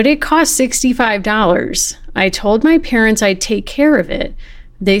 But it cost $65. I told my parents I'd take care of it.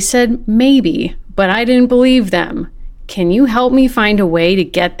 They said maybe, but I didn't believe them. Can you help me find a way to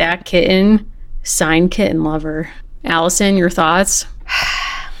get that kitten? Signed, Kitten Lover. Allison, your thoughts?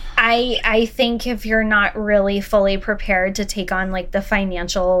 I think if you're not really fully prepared to take on like the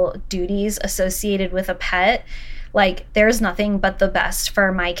financial duties associated with a pet, like, there's nothing but the best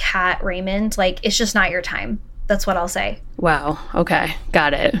for my cat Raymond. Like, it's just not your time. That's what I'll say. Wow. Okay.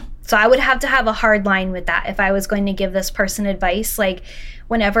 Got it. So I would have to have a hard line with that if I was going to give this person advice. Like,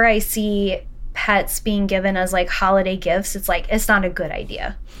 whenever I see pets being given as like holiday gifts, it's like, it's not a good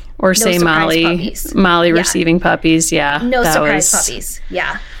idea. Or say Molly receiving puppies. Yeah. No surprise puppies.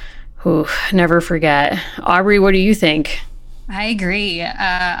 Yeah. Ooh, never forget. Aubrey, what do you think? I agree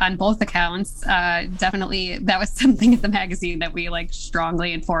on both accounts. Definitely, that was something in the magazine that we like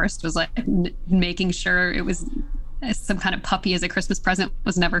strongly enforced, was like making sure it was some kind of puppy as a Christmas present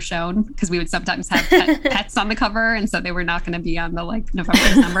was never shown, because we would sometimes have pets on the cover, and so they were not going to be on the like November,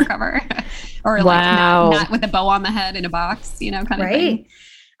 December cover, or like not with a bow on the head in a box, you know, kind of thing.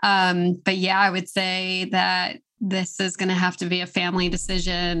 But yeah, I would say that this is going to have to be a family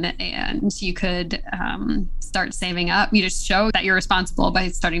decision, and you could start saving up. You just show that you're responsible by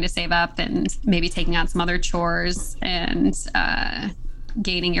starting to save up and maybe taking on some other chores and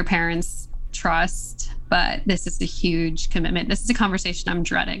gaining your parents' trust. But this is a huge commitment. This is a conversation I'm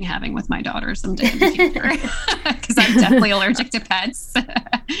dreading having with my daughter someday in the future, because I'm definitely allergic to pets.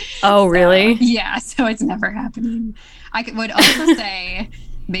 Oh, really? Yeah, so it's never happening. I would also say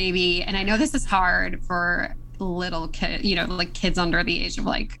maybe, and I know this is hard for little kids, you know, like kids under the age of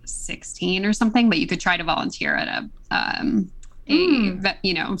like 16 or something, but you could try to volunteer at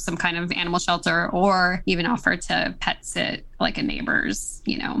you know, some kind of animal shelter, or even offer to pet sit like a neighbor's,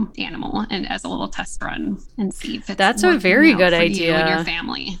 you know, animal, and as a little test run, and see if it's that's a very good idea. You and your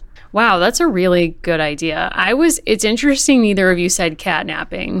family. Wow, that's a really good idea. It's interesting neither of you said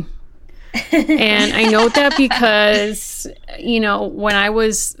catnapping. And I note that because, you know, when I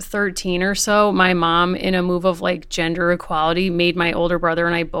was 13 or so, my mom, in a move of like gender equality, made my older brother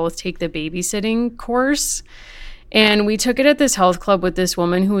and I both take the babysitting course. And we took it at this health club with this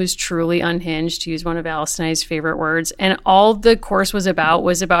woman who was truly unhinged, to use one of Alice and I's favorite words. And all the course was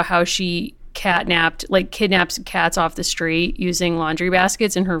about how she kidnapped cats off the street using laundry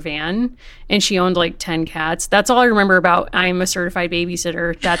baskets in her van. And she owned like 10 cats. That's all I remember about. I'm a certified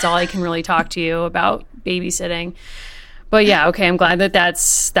babysitter. That's all I can really talk to you about babysitting. But yeah, okay, I'm glad that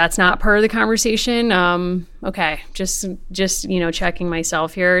that's not part of the conversation. Okay, just you know, checking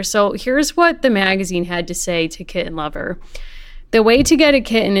myself here. So here's what the magazine had to say to Kitten Lover. The way to get a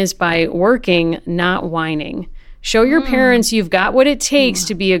kitten is by working, not whining. Show your parents you've got what it takes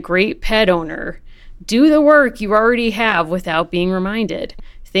to be a great pet owner. Do the work you already have without being reminded.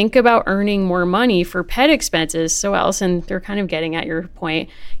 Think about earning more money for pet expenses. So, Allison, they're kind of getting at your point.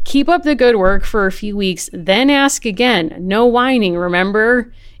 Keep up the good work for a few weeks, then ask again. No whining,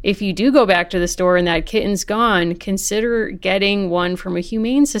 remember? If you do go back to the store and that kitten's gone, consider getting one from a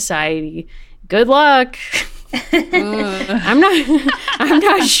humane society. Good luck. I'm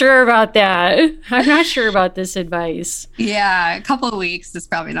not sure about that. I'm not sure about this advice. Yeah, a couple of weeks is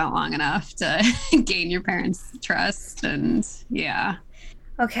probably not long enough to gain your parents' trust. And yeah.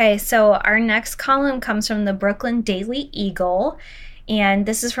 Okay, so our next column comes from the Brooklyn Daily Eagle. And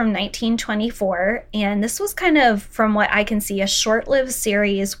this is from 1924. And this was kind of, from what I can see, a short-lived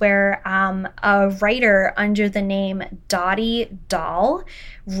series where a writer under the name Dottie Dahl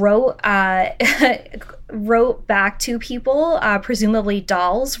wrote wrote back to people, presumably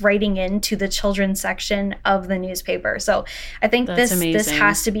dolls, writing into the children's section of the newspaper. So I think this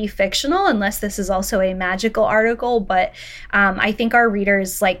has to be fictional, unless this is also a magical article. But I think our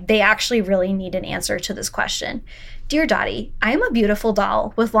readers, like, they actually really need an answer to this question. Dear Dottie, I am a beautiful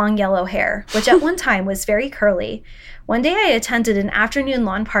doll with long yellow hair, which at one time was very curly. One day I attended an afternoon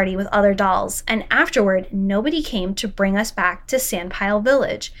lawn party with other dolls, and afterward nobody came to bring us back to Sandpile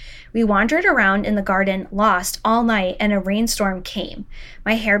Village. We wandered around in the garden, lost all night, and a rainstorm came.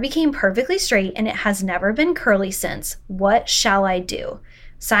 My hair became perfectly straight, and it has never been curly since. What shall I do?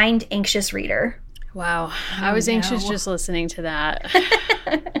 Signed, Anxious Reader. Wow. I was anxious just listening to that.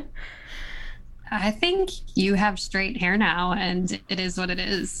 I think you have straight hair now, and it is what it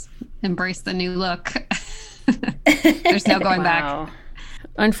is. Embrace the new look. There's no going back.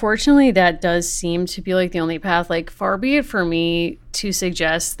 Unfortunately, that does seem to be like the only path. Like, far be it for me to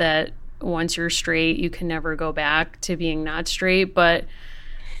suggest that once you're straight, you can never go back to being not straight. But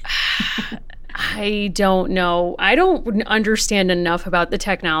I don't know. I don't understand enough about the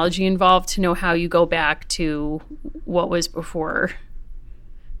technology involved to know how you go back to what was before.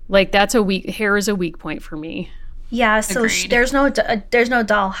 Like, hair is a weak point for me. Yeah, so there's no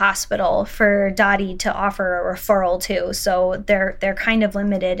doll hospital for Dottie to offer a referral to, so they're kind of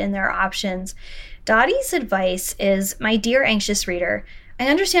limited in their options. Dottie's advice is, my dear anxious reader, I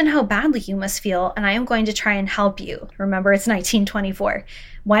understand how badly you must feel, and I am going to try and help you. Remember, it's 1924.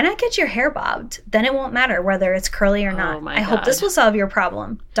 Why not get your hair bobbed? Then it won't matter whether it's curly or not. I hope this will solve your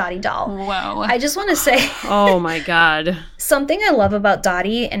problem, Dottie Doll. Whoa. I just want to say... Oh, my God. Something I love about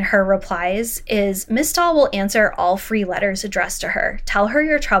Dottie and her replies is Miss Doll will answer all free letters addressed to her. Tell her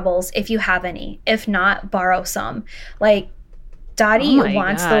your troubles if you have any. If not, borrow some. Like, Dottie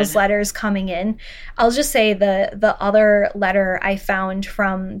wants those letters coming in. I'll just say the other letter I found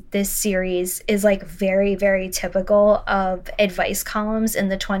from this series is like very, very typical of advice columns in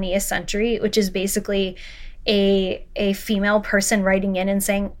the 20th century, which is basically a female person writing in and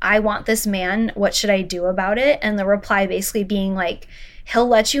saying, I want this man, what should I do about it? And the reply basically being like, he'll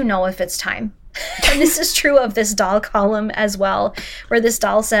let you know if it's time. And this is true of this doll column as well, where this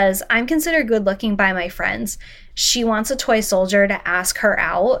doll says, I'm considered good looking by my friends. She wants a toy soldier to ask her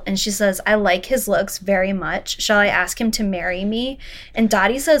out, and she says, I like his looks very much. Shall I ask him to marry me? And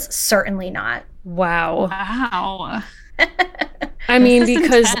Dottie says, certainly not. Wow. I This mean, is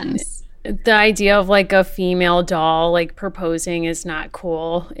because intense. the idea of like a female doll like proposing is not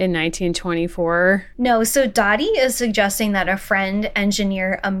cool in 1924. No, so Dottie is suggesting that a friend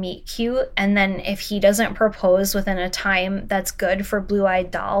engineer a meet cute, and then if he doesn't propose within a time that's good for Blue-Eyed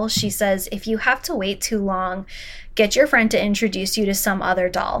Doll, she says, if you have to wait too long, get your friend to introduce you to some other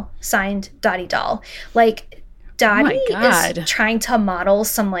doll. Signed, Dottie Doll. Like, Dottie is trying to model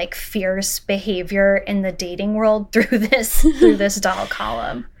some like fierce behavior in the dating world through this doll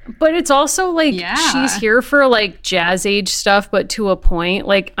column. But it's also like she's here for like jazz age stuff, but to a point.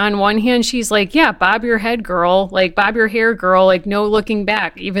 Like, on one hand, she's like, yeah, bob your head, girl. Like, bob your hair, girl. Like, no looking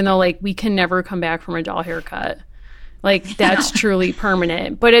back, even though like we can never come back from a doll haircut. Like, that's truly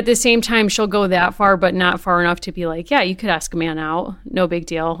permanent. But at the same time, she'll go that far, but not far enough to be like, yeah, you could ask a man out. No big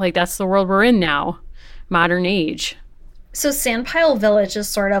deal. Like, that's the world we're in now. Modern age. So Sandpile Village is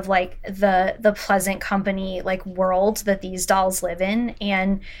sort of like the pleasant company like world that these dolls live in,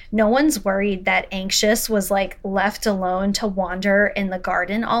 and no one's worried that Anxious was like left alone to wander in the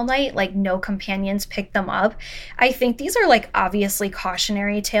garden all night, like no companions picked them up. I think these are like obviously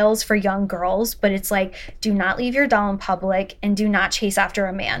cautionary tales for young girls, but it's like, do not leave your doll in public and do not chase after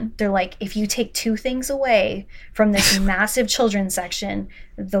a man. They're like, if you take two things away from this massive children's section,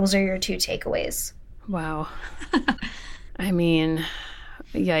 those are your two takeaways. Wow. I mean,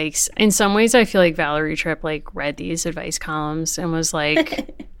 yikes. In some ways, I feel like Valerie Tripp like read these advice columns and was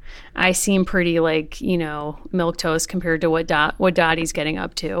like, I seem pretty like, you know, milquetoast compared to what Dottie's getting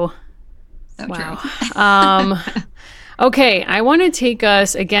up to. So wow. True. Okay, I want to take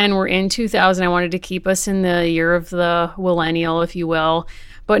us, again, we're in 2000. I wanted to keep us in the year of the millennial, if you will.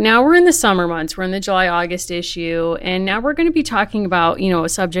 But now we're in the summer months. We're in the July-August issue. And now we're going to be talking about, you know, a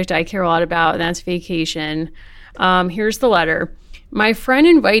subject I care a lot about, and that's vacation. Here's the letter. My friend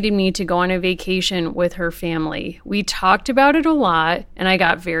invited me to go on a vacation with her family. We talked about it a lot, and I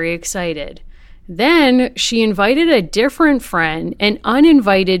got very excited. Then she invited a different friend and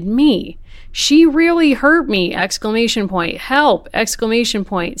uninvited me. She really hurt me! Exclamation point. Help! Exclamation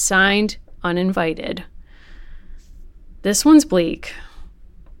point. Signed, uninvited. This one's bleak.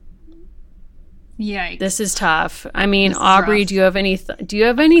 Yikes. This is tough. I mean, Aubrey, do you have any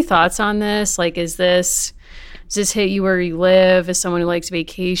thoughts on this? Like, does this hit you where you live as someone who likes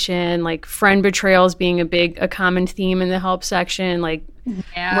vacation? Like, friend betrayals being a common theme in the help section. Like, where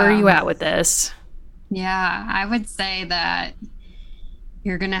are you at with this? Yeah, I would say that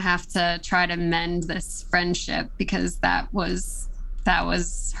you're going to have to try to mend this friendship, because that was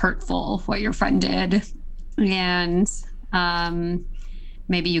hurtful what your friend did. And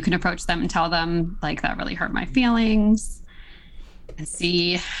maybe you can approach them and tell them, like, that really hurt my feelings, and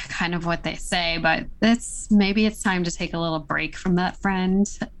see kind of what they say. But maybe it's time to take a little break from that friend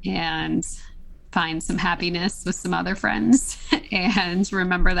and find some happiness with some other friends and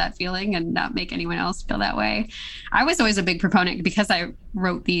remember that feeling and not make anyone else feel that way. I was always a big proponent, because I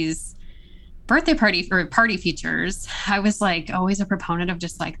wrote these birthday party features. I was like always a proponent of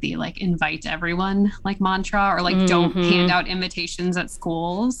just like the invite everyone mantra, or don't hand out invitations at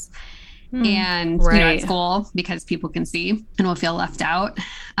schools and at school, because people can see and will feel left out.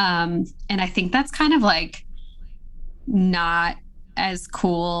 And I think that's kind of not as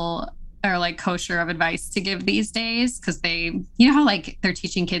cool or kosher of advice to give these days, because they, how they're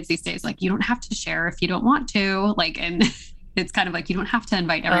teaching kids these days, you don't have to share if you don't want to, and it's kind of you don't have to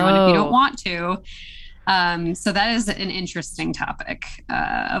invite everyone if you don't want to. So that is an interesting topic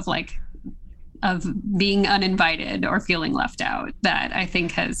of being uninvited or feeling left out, that I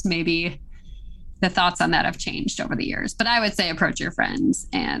think has maybe the thoughts on that have changed over the years. But I would say approach your friends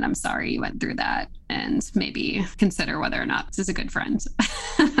and I'm sorry you went through that, and maybe consider whether or not this is a good friend.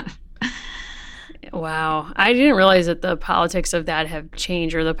 Wow. I didn't realize that the politics of that have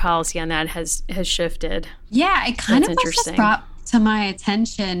changed, or the policy on that has shifted. Yeah, it kind of was just brought to my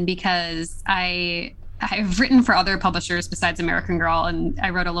attention because I've written for other publishers besides American Girl, and I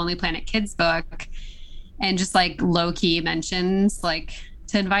wrote a Lonely Planet Kids book, and just low key mentions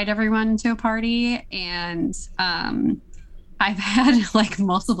to invite everyone to a party. And I've had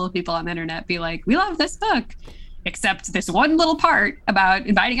multiple people on the internet be like, we love this book, except this one little part about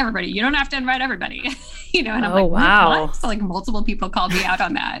inviting everybody. You don't have to invite everybody, and I'm wow. So multiple people called me out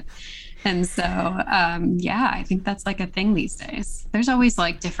on that. And so, I think that's a thing these days. There's always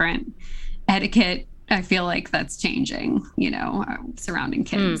different etiquette. I feel that's changing, surrounding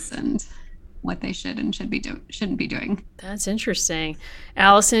kids and what they should and shouldn't be doing. That's interesting.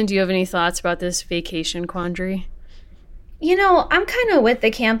 Allison, do you have any thoughts about this vacation quandary? I'm kind of with the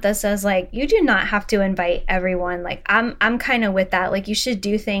camp that says you do not have to invite everyone. I'm kind of with that. You should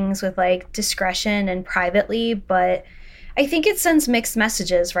do things with discretion and privately, but I think it sends mixed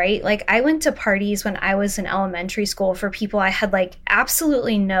messages, right? I went to parties when I was in elementary school for people I had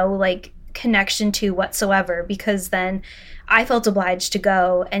absolutely no connection to whatsoever, because then I felt obliged to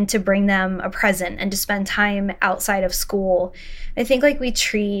go and to bring them a present and to spend time outside of school. I think we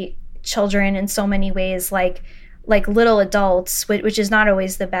treat children in so many ways like little adults, which is not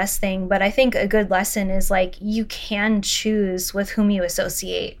always the best thing. But I think a good lesson is you can choose with whom you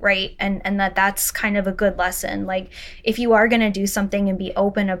associate, right? And that's kind of a good lesson. If you are going to do something and be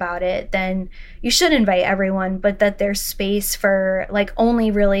open about it, then you should invite everyone, but that there's space for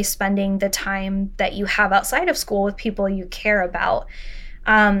only really spending the time that you have outside of school with people you care about.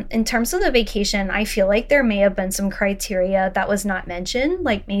 In terms of the vacation, I feel there may have been some criteria that was not mentioned.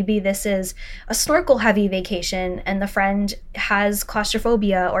 Maybe this is a snorkel heavy vacation and the friend has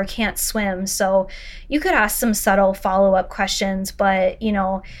claustrophobia or can't swim. So you could ask some subtle follow-up questions, but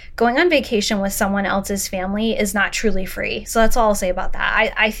going on vacation with someone else's family is not truly free. So that's all I'll say about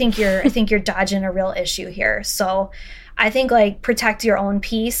that. I think you're dodging a real issue here. So I think protect your own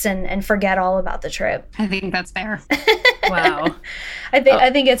peace and forget all about the trip. I think that's fair. Wow. I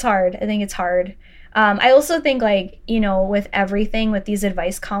think it's hard. I also think with everything with these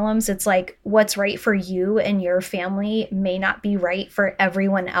advice columns, it's what's right for you and your family may not be right for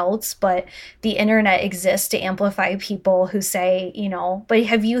everyone else, but the internet exists to amplify people who say, but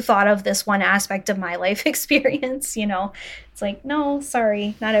have you thought of this one aspect of my life experience? It's no,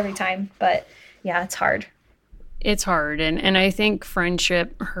 sorry, not every time, but yeah, it's hard. It's hard. And I think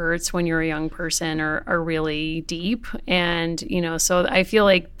friendship hurts when you're a young person are really deep. And, so I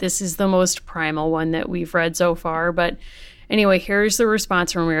feel this is the most primal one that we've read so far. But anyway, here's the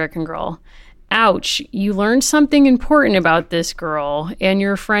response from American Girl. Ouch, you learned something important about this girl and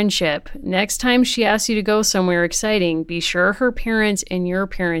your friendship. Next time she asks you to go somewhere exciting, be sure her parents and your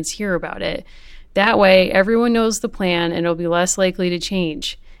parents hear about it. That way, everyone knows the plan and it'll be less likely to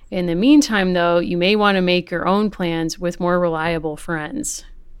change. In the meantime, though, you may want to make your own plans with more reliable friends.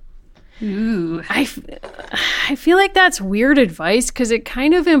 Ooh. I feel like that's weird advice because it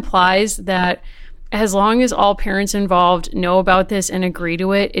kind of implies that as long as all parents involved know about this and agree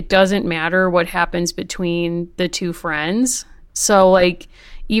to it, it doesn't matter what happens between the two friends. So, like,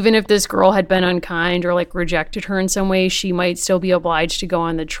 even if this girl had been unkind or, like, rejected her in some way, she might still be obliged to go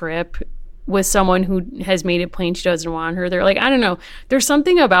on the trip with someone who has made it plain she doesn't want her. They're like, I don't know. There's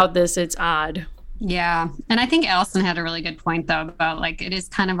something about this. It's odd. Yeah. And I think Allison had a really good point, though, about like it is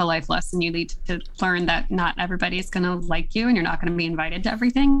kind of a life lesson. You need to learn that not everybody is going to like you and you're not going to be invited to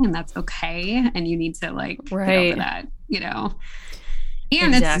everything. And that's okay. And you need to like get over that, you know.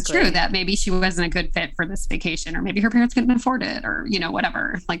 And It's true that maybe she wasn't a good fit for this vacation, or maybe her parents couldn't afford it, or, you know,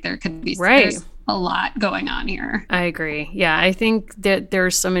 whatever. Like there could be there's a lot going on here. I agree. Yeah, I think that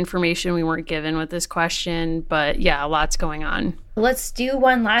there's some information we weren't given with this question, but yeah, a lot's going on. Let's do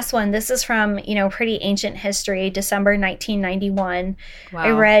one last one. This is from, pretty ancient history, December 1991. Wow. I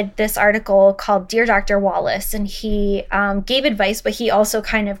read this article called Dear Dr. Wallace, and he gave advice, but he also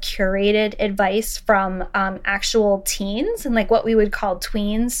kind of curated advice from actual teens and like what we would call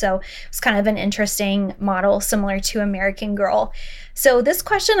tweens. So it's kind of an interesting model similar to American Girl. So this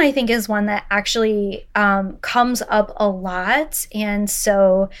question, I think, is one that actually comes up a lot. And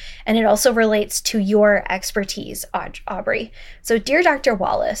it also relates to your expertise, Aubrey. So dear Dr.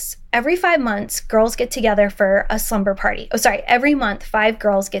 Wallace, every 5 months, girls get together for a slumber party. Every month, 5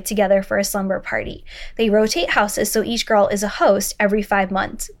 girls get together for a slumber party. They rotate houses, so each girl is a host every 5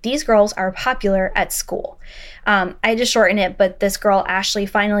 months. These girls are popular at school. I just shorten it, but this girl, Ashley,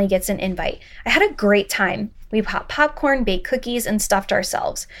 finally gets an invite. I had a great time. We popped popcorn, baked cookies, and stuffed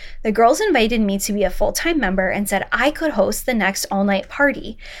ourselves. The girls invited me to be a full-time member and said I could host the next all-night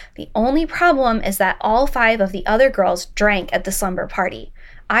party. The only problem is that all 5 of the other girls drank at the slumber party.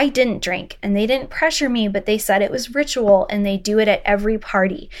 I didn't drink, and they didn't pressure me, but they said it was ritual and they do it at every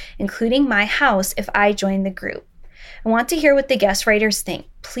party, including my house if I join the group. I want to hear what the guest writers think.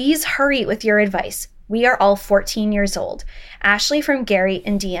 Please hurry with your advice. We are all 14 years old. Ashley from Gary,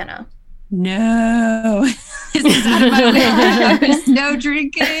 Indiana. No, this is out of my wheelhouse. No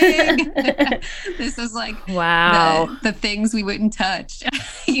drinking. This is like the things we wouldn't touch.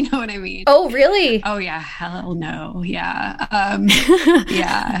 You know what I mean? Oh, really? Oh, yeah. Hell no. Yeah.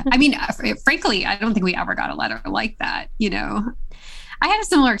 Yeah. I mean, frankly, I don't think we ever got a letter like that. You know, I had a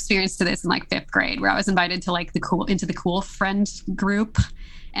similar experience to this in like 5th grade where I was invited to like into the cool friend group.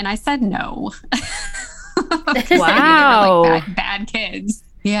 And I said no. Wow. Like bad kids.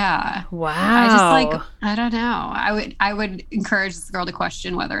 Yeah. Wow. I don't know. I would encourage this girl to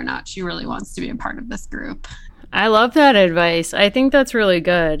question whether or not she really wants to be a part of this group. I love that advice. I think that's really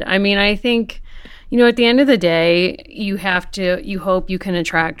good. I mean, I think, at the end of the day, you hope you can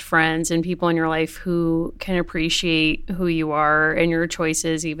attract friends and people in your life who can appreciate who you are and your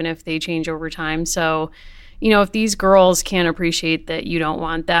choices, even if they change over time. So, if these girls can't appreciate that you don't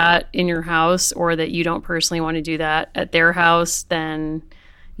want that in your house or that you don't personally want to do that at their house, then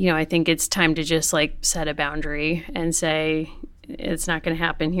I think it's time to just like set a boundary and say, it's not going to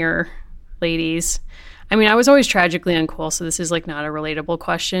happen here, ladies. I mean, I was always tragically uncool, so this is like not a relatable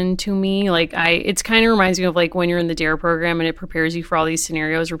question to me. Like it's kind of reminds me of like when you're in the DARE program and it prepares you for all these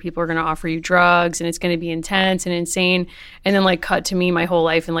scenarios where people are going to offer you drugs and it's going to be intense and insane. And then like cut to me my whole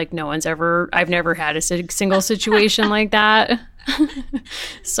life and like I've never had a single situation like that.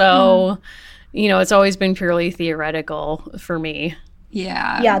 So, it's always been purely theoretical for me.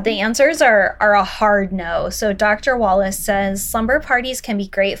 Yeah. Yeah, the answers are a hard no. So Dr. Wallace says slumber parties can be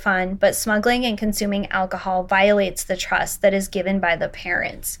great fun, but smuggling and consuming alcohol violates the trust that is given by the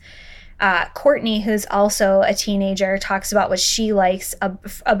parents. Courtney, who's also a teenager, talks about what she likes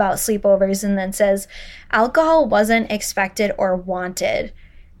about sleepovers and then says alcohol wasn't expected or wanted.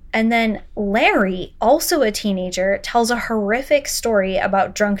 And then Larry, also a teenager, tells a horrific story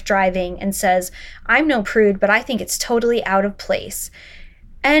about drunk driving and says, I'm no prude, but I think it's totally out of place.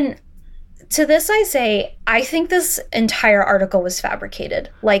 And to this I say, I think this entire article was fabricated.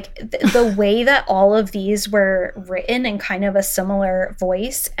 Like the way that all of these were written in kind of a similar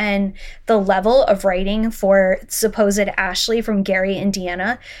voice and the level of writing for supposed Ashley from Gary,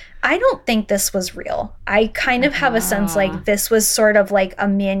 Indiana, I don't think this was real. I kind of have a sense like this was sort of like a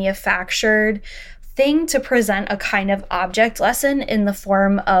manufactured thing to present a kind of object lesson in the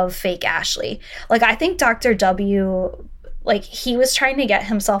form of fake Ashley. Like I think Dr. W Like, he was trying to get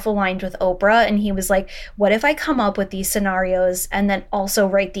himself aligned with Oprah, and he was like, what if I come up with these scenarios and then also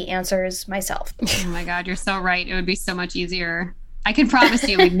write the answers myself? Oh my God, you're so right. It would be so much easier. I can promise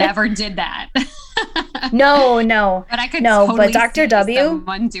you we never did that. No. But I could totally but Dr. see W,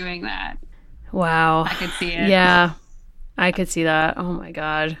 someone doing that. Wow. I could see it. Yeah, I could see that. Oh my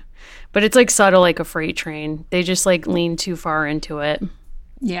God. But it's like subtle, like a freight train. They just like lean too far into it.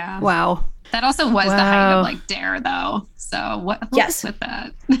 Yeah. Wow. That also was the height of like Dare, though. So what Yes. was with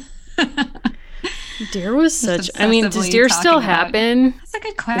that? Dare was such, I mean, does Dare still happen? That's a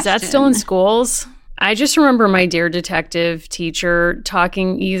good question. Is that still in schools? I just remember my Dare detective teacher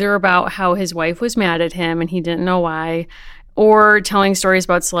talking either about how his wife was mad at him and he didn't know why, or telling stories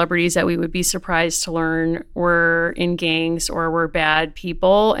about celebrities that we would be surprised to learn were in gangs or were bad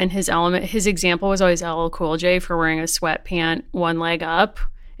people. And his example was always LL Cool J for wearing a sweatpant one leg up.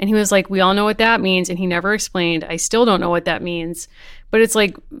 And he was like, we all know what that means. And he never explained. I still don't know what that means. But it's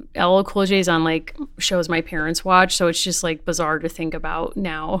like LL Cool J's on like shows my parents watch. So it's just like bizarre to think about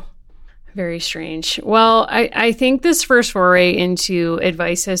now. Very strange. Well, I think this first foray into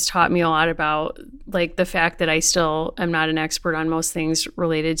advice has taught me a lot about like the fact that I still am not an expert on most things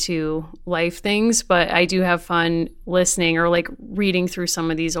related to life things, but I do have fun listening or like reading through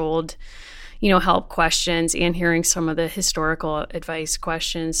some of these old, help questions and hearing some of the historical advice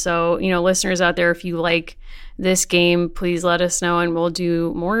questions. So, listeners out there, if you like this game, please let us know and we'll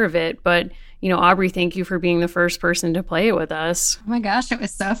do more of it. But Aubrey, thank you for being the first person to play it with us. Oh my gosh, it was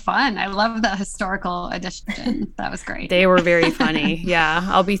so fun. I love the historical edition. That was great. They were very funny. Yeah,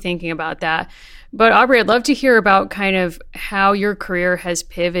 I'll be thinking about that. But Aubrey, I'd love to hear about kind of how your career has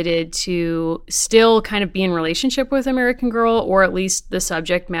pivoted to still kind of be in relationship with American Girl, or at least the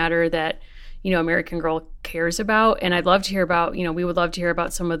subject matter that American Girl cares about. And I'd love to hear about, we would love to hear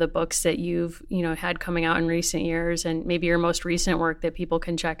about some of the books that you've, had coming out in recent years and maybe your most recent work that people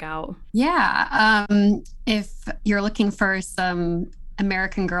can check out. Yeah. If you're looking for some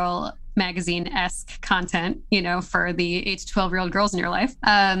American Girl magazine-esque content, for the 8 to 12-year-old girls in your life,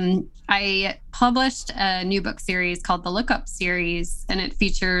 I published a new book series called the Look Up series, and it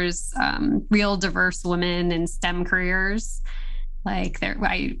features real diverse women in STEM careers.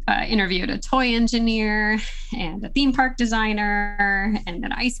 I interviewed a toy engineer and a theme park designer and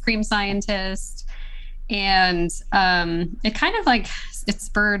an ice cream scientist. And it kind of it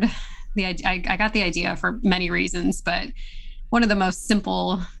spurred the idea. I got the idea for many reasons, but one of the most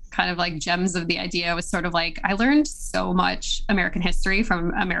simple kind of gems of the idea was sort of I learned so much American history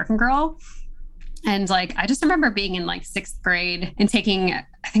from American Girl. And I just remember being in 6th grade and taking,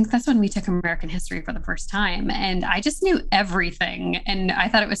 I think that's when we took American history for the first time. And I just knew everything. And I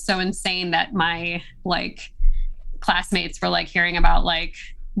thought it was so insane that my classmates were hearing about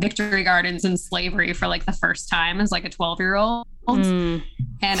Victory Gardens and slavery for the first time as a 12-year-old. And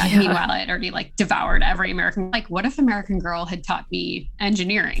meanwhile, I had already devoured every American, what if American Girl had taught me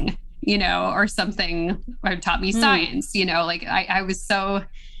engineering, or something, or taught me science, I was so,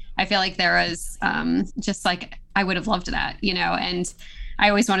 I feel like there was just I would have loved that, and I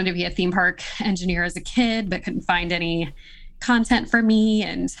always wanted to be a theme park engineer as a kid, but couldn't find any content for me.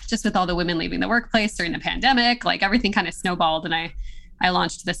 And just with all the women leaving the workplace during the pandemic, everything kind of snowballed, and I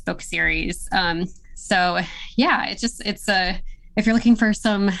launched this book series. So yeah, if you're looking for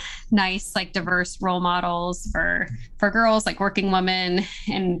some nice, diverse role models for girls, working women,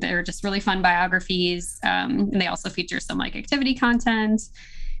 and they're just really fun biographies. And they also feature some activity content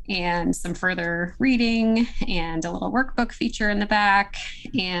and some further reading and a little workbook feature in the back.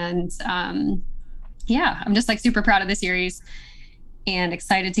 And I'm just super proud of the series and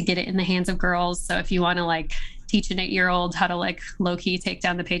excited to get it in the hands of girls. So if you want to teach an 8-year-old how to low-key take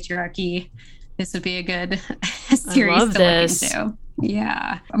down the patriarchy, this would be a good series to look into.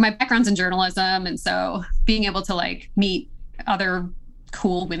 Yeah. My background's in journalism. And so being able to meet other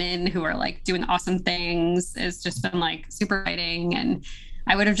cool women who are doing awesome things has just been super exciting. And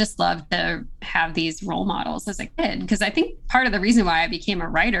I would have just loved to have these role models as a kid, because I think part of the reason why I became a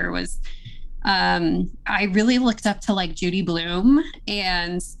writer was I really looked up to Judy Blume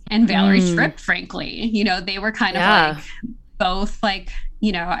and Valerie Tripp, frankly. They were kind of both I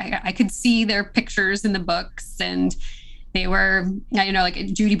could see their pictures in the books, and they were,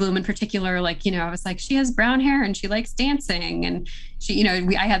 Judy Blume in particular, I was she has brown hair and she likes dancing, and she,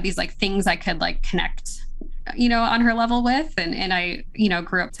 I had these things I could connect on her level with. And I,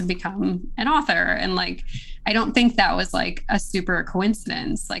 grew up to become an author. And I don't think that was a super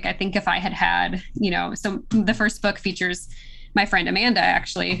coincidence. I think if I had, so the first book features my friend Amanda,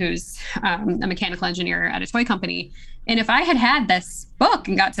 actually, who's a mechanical engineer at a toy company. And if I had had this book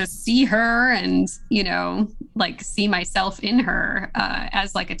and got to see her and, you know, like see myself in her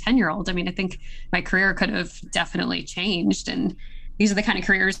as like a 10-year-old, I mean, I think my career could have definitely changed. And these are the kind of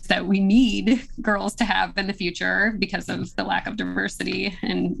careers that we need girls to have in the future because of the lack of diversity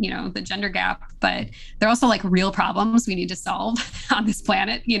and, you know, the gender gap. But they're also like real problems we need to solve on this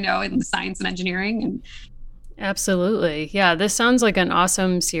planet, you know, in the science and engineering. And absolutely. Yeah, this sounds like an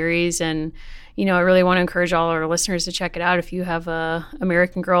awesome series. And, you know, I really want to encourage all our listeners to check it out if you have a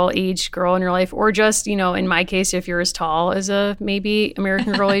American Girl age girl in your life, or just, you know, in my case, if you're as tall as a maybe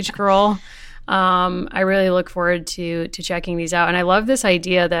American Girl age girl. I really look forward to checking these out. And I love this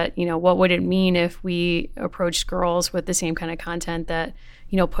idea that, you know, what would it mean if we approached girls with the same kind of content that,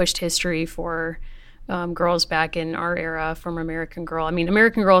 you know, pushed history for girls back in our era from American Girl. I mean,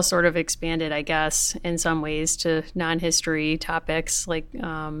 American Girl sort of expanded, I guess, in some ways to non-history topics like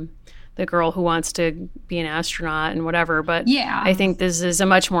the girl who wants to be an astronaut and whatever. But yeah, I think this is a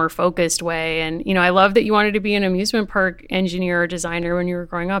much more focused way. And, you know, I love that you wanted to be an amusement park engineer or designer when you were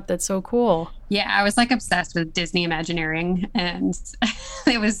growing up. That's so cool. Yeah, I was like obsessed with Disney Imagineering, and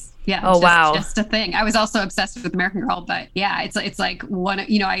it was just a thing. I was also obsessed with American Girl, but yeah, it's like one,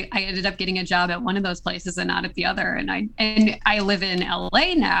 you know, I ended up getting a job at one of those places and not at the other. And I live in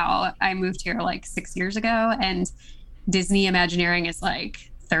LA now. I moved here like 6 years ago, and Disney Imagineering is like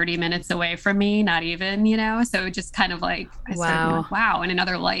 30 minutes away from me, not even, you know. So it just kind of like I started being like, wow, in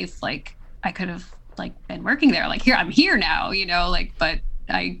another life, like I could have like been working there. Like I'm here now, you know, like, but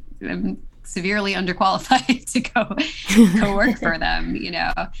I am severely underqualified to go work for them, you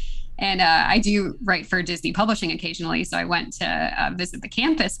know. And I do write for Disney Publishing occasionally. So I went to visit the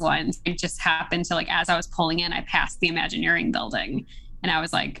campus once. It just happened to, like, as I was pulling in, I passed the Imagineering building. And I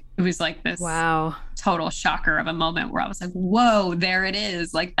was like, it was like this total shocker of a moment where I was like, whoa, there it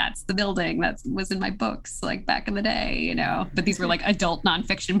is. Like, that's the building that was in my books, like back in the day, you know. But these were like adult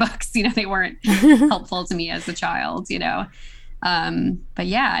nonfiction books, you know, they weren't helpful to me as a child, you know. But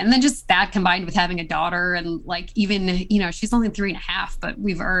yeah, and then just that combined with having a daughter, and like, even, you know, she's only 3.5, but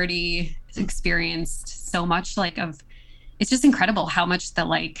we've already experienced so much it's just incredible how much the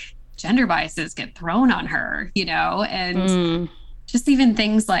like gender biases get thrown on her, you know. And just even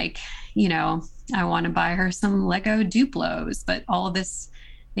things like, you know, I want to buy her some Lego Duplos, but all of this,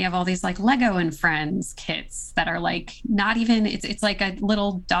 they have all these like Lego and Friends kits that are like not even, it's like a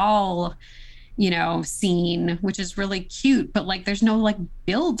little doll, you know, scene, which is really cute, but like there's no like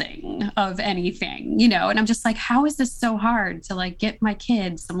building of anything, you know. And I'm just like, how is this so hard to like get my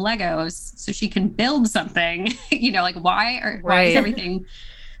kid some Legos so she can build something? You know, like why is everything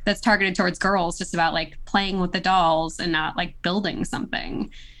that's targeted towards girls just about like playing with the dolls and not like building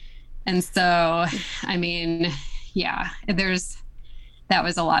something? And so, I mean, yeah, that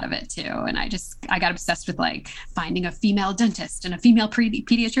was a lot of it too. And I got obsessed with like finding a female dentist and a female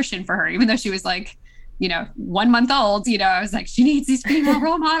pediatrician for her, even though she was like, you know, 1 month old, you know. I was like, she needs these female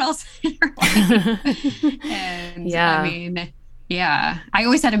role models in her life. And yeah, I mean, yeah, I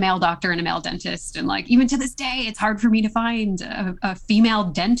always had a male doctor and a male dentist. And like, even to this day, it's hard for me to find a female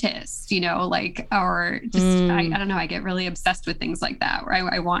dentist, you know, like, or just, I don't know, I get really obsessed with things like that,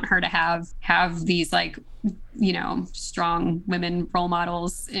 where I want her to have these like, you know, strong women role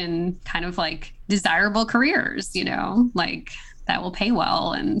models in kind of like desirable careers, you know, like that will pay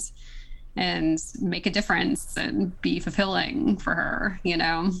well and make a difference and be fulfilling for her, you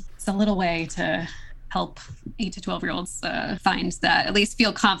know. It's a little way to help 8 to 12-year-olds find that, at least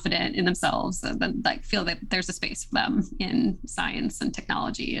feel confident in themselves, and like feel that there's a space for them in science and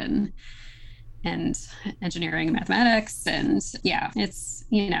technology and engineering and mathematics. And yeah, it's,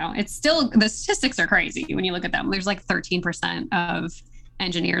 you know, it's still, the statistics are crazy when you look at them. There's like 13% of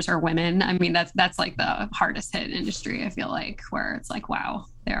engineers are women. I mean, that's like the hardest hit industry, I feel like, where it's like, wow,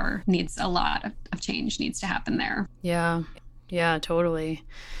 there needs a lot of change needs to happen there. Yeah, totally.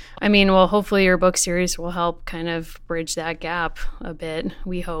 I mean, well, hopefully your book series will help kind of bridge that gap a bit,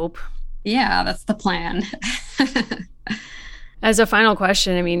 we hope. Yeah, that's the plan. As a final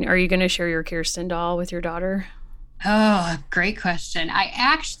question, I mean, are you going to share your Kirsten doll with your daughter? Oh, great question. I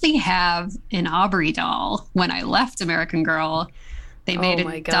actually have an Aubrey doll. When I left American Girl, they made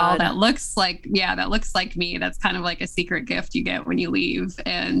a doll that looks like me. That's kind of like a secret gift you get when you leave.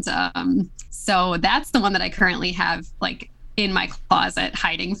 And so that's the one that I currently have like in my closet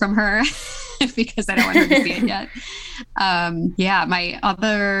hiding from her because I don't want her to see it yet. Yeah,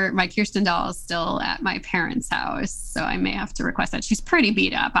 my Kirsten doll is still at my parents' house, so I may have to request that. She's pretty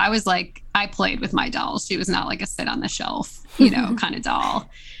beat up. I played with my dolls. She was not like a sit on the shelf, you know, kind of doll.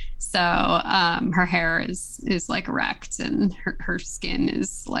 So her hair is like wrecked, and her skin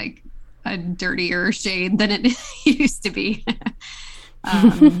is like a dirtier shade than it used to be.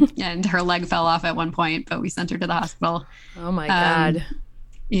 And her leg fell off at one point, but we sent her to the hospital. Oh my God.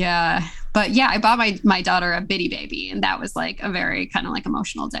 Yeah. But yeah, I bought my daughter a Bitty Baby, and that was like a very kind of like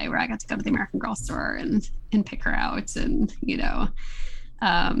emotional day where I got to go to the American Girl store and pick her out. And, you know,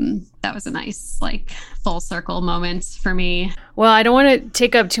 that was a nice like full circle moment for me. Well, I don't want to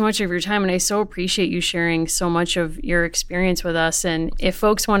take up too much of your time, and I so appreciate you sharing so much of your experience with us. And if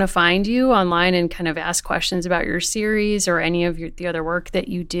folks want to find you online and kind of ask questions about your series or any of the other work that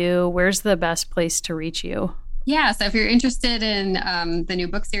you do, where's the best place to reach you? Yeah. So if you're interested in the new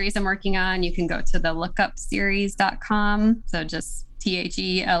book series I'm working on, you can go to the lookupseries.com. So just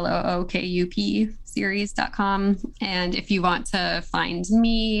THELOOKUP series.com. And if you want to find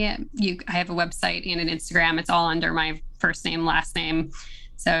me, I have a website and an Instagram. It's all under my first name, last name.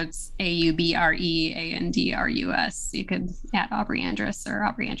 So it's AUBREANDRUS. You could at Aubrey Andrus or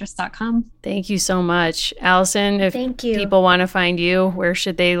AubreyAndrus.com. Thank you so much. Allison, if people want to find you, where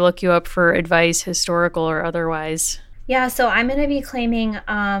should they look you up for advice, historical or otherwise? Yeah, so I'm going to be claiming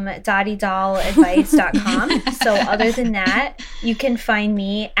dottydolladvice.com. So other than that, you can find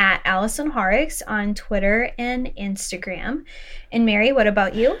me at Allison Horrocks on Twitter and Instagram. And Mary, what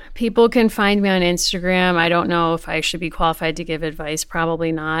about you? People can find me on Instagram. I don't know if I should be qualified to give advice.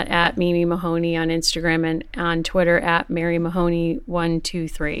 Probably not. At Mimi Mahoney on Instagram, and on Twitter at Mary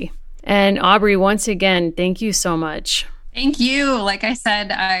Mahoney123. And Aubrey, once again, thank you so much. Thank you. Like I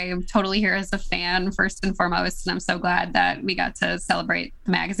said, I'm totally here as a fan, first and foremost. And I'm so glad that we got to celebrate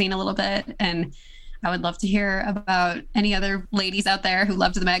the magazine a little bit. And I would love to hear about any other ladies out there who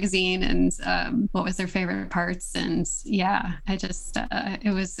loved the magazine and what was their favorite parts. And yeah, I just,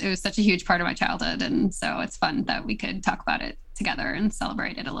 it was such a huge part of my childhood. And so it's fun that we could talk about it together and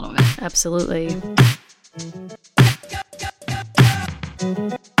celebrate it a little bit. Absolutely.